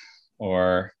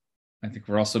 Or I think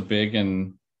we're also big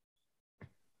in,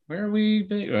 where are we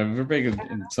big? We're big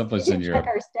in someplace in Europe.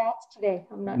 Check our stats today.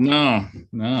 I'm not.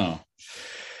 No.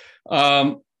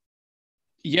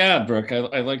 Yeah, Brooke,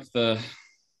 I like the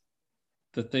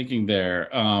thinking there.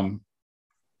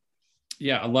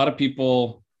 Yeah, a lot of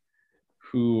people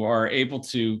who are able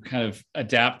to kind of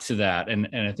adapt to that, and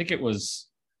I think it was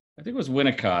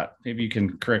Winnicott. Maybe you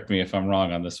can correct me if I'm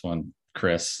wrong on this one,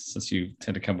 Chris, since you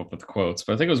tend to come up with quotes.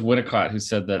 But I think it was Winnicott who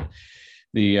said that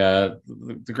the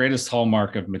greatest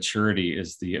hallmark of maturity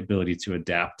is the ability to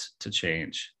adapt to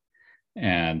change,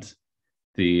 and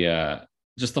the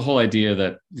just the whole idea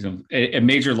that, you know, a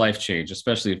major life change,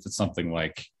 especially if it's something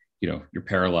like, you know, you're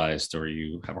paralyzed or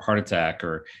you have a heart attack,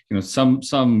 or, you know,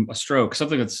 a stroke,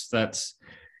 something that's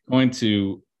going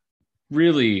to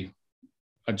really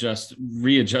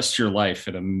readjust your life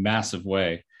in a massive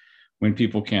way. When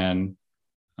people can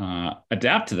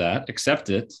adapt to that, accept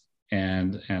it,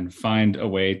 and find a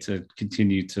way to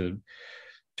continue to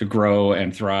grow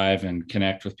and thrive and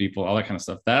connect with people, all that kind of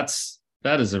stuff. That's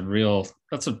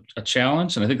a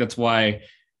challenge. And I think that's why,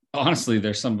 honestly,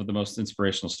 they're some of the most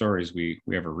inspirational stories we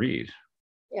ever read.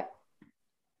 Yeah.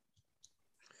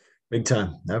 Big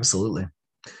time. Absolutely.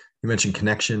 You mentioned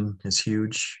connection is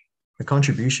huge. The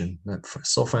contribution, that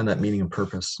still find that meaning and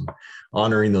purpose, and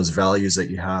honoring those values that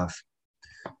you have.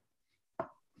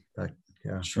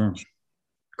 Yeah. Sure.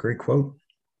 Great quote.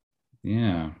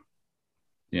 Yeah.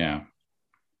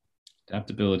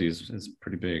 Adaptability is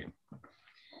pretty big.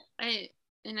 I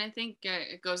think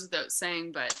it goes without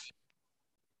saying, but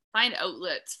find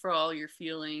outlets for all your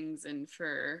feelings and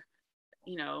for,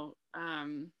 you know,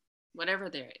 whatever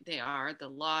they are, the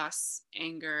loss,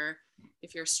 anger,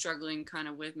 if you're struggling kind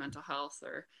of with mental health,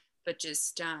 but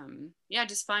just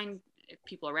find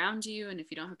people around you. And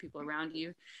if you don't have people around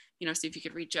you, you know, see if you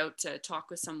could reach out to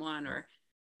talk with someone, or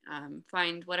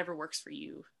find whatever works for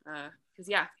you. Because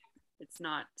it's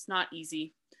not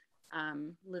easy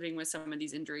living with some of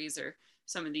these injuries or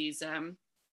some of these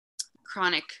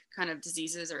chronic kind of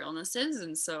diseases or illnesses.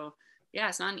 And so,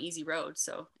 it's not an easy road.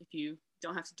 So if you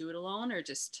don't have to do it alone, or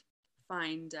just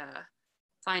find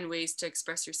ways to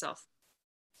express yourself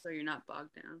so you're not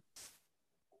bogged down.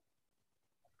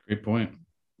 Great point.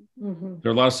 Mm-hmm.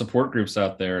 There are a lot of support groups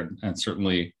out there, and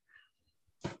certainly,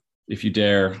 if you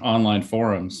dare, online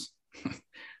forums.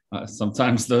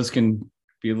 Sometimes those can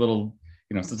be a little,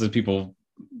 you know, sometimes people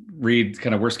read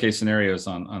kind of worst case scenarios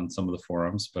on some of the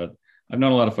forums, but I've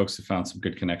known a lot of folks who found some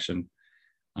good connection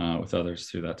with others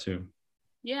through that too.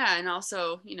 Yeah, and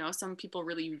also, you know, some people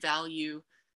really value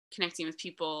connecting with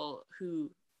people who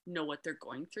know what they're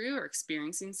going through or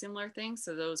experiencing similar things.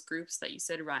 So those groups that you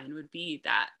said, Ryan, would be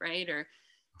that, right? Or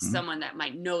someone that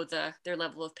might know their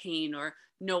level of pain, or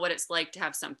know what it's like to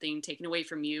have something taken away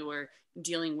from you, or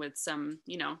dealing with some,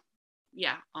 you know,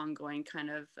 ongoing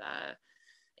kind of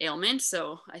ailment.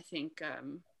 So I think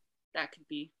that could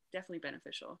be definitely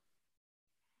beneficial.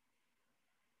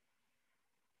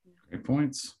 Great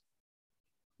points.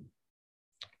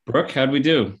 Brooke, how'd we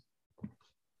do?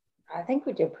 I think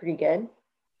we did pretty good.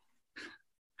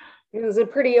 It was a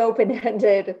pretty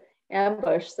open-ended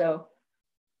ambush, so.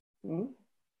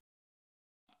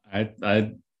 I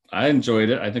enjoyed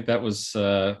it. I think that was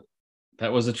a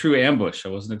true ambush. I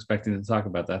wasn't expecting to talk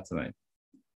about that tonight.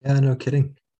 Yeah, no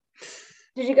kidding.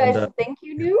 Did you guys think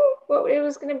you knew what it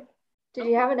was going to? Did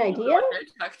you have an idea?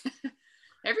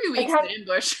 Every week's an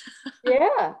ambush.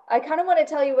 Yeah, I kind of want to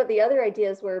tell you what the other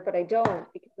ideas were, but I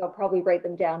don't, because I'll probably write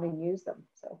them down and use them.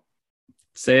 So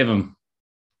save them.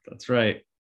 That's right.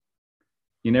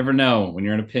 You never know when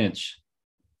you're in a pinch.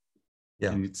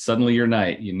 Yeah. And suddenly your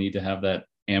night, you need to have that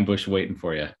ambush waiting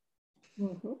for you.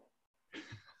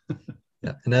 Mm-hmm.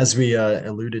 Yeah, and as we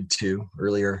alluded to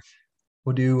earlier,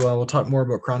 we'll talk more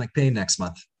about chronic pain next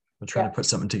month. We'll try to put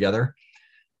something together.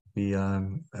 Be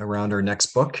around our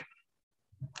next book,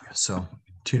 so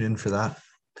tune in for that.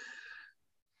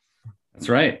 That's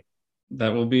right.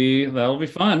 That'll be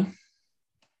fun.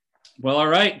 Well, all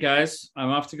right, guys, I'm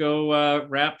off to go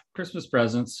wrap Christmas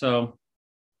presents. So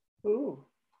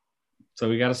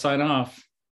we got to sign off.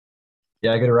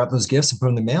 Yeah, I got to wrap those gifts and put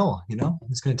them in the mail. You know,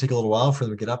 it's going to take a little while for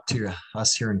them to get up to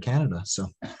us here in Canada. So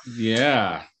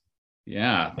yeah,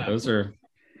 those are,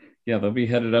 they'll be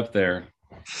headed up there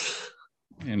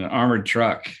in an armored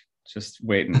truck, just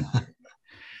waiting.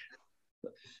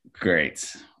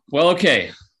 Great. Well,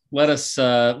 okay. Let us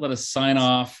sign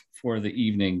off for the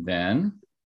evening then,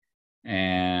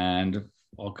 and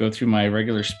I'll go through my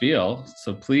regular spiel.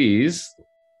 So please,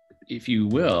 if you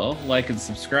will, like and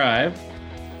subscribe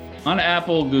on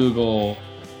Apple, Google,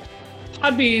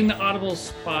 Podbean, Audible,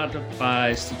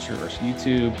 Spotify, Stitcher, or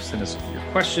YouTube. Send us your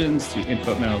questions to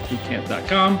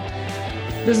info@mentalbootcamp.com.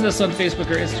 Visit us on Facebook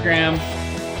or Instagram.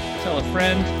 Tell a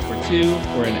friend or two,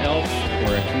 or an elf,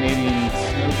 or a Canadian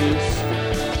snow goose,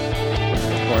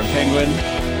 or a penguin,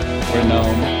 or a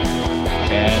gnome.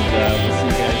 And we'll see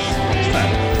you guys next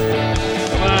time.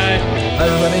 Bye-bye. Hi,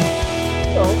 everybody.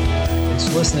 So, Thanks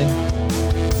for listening.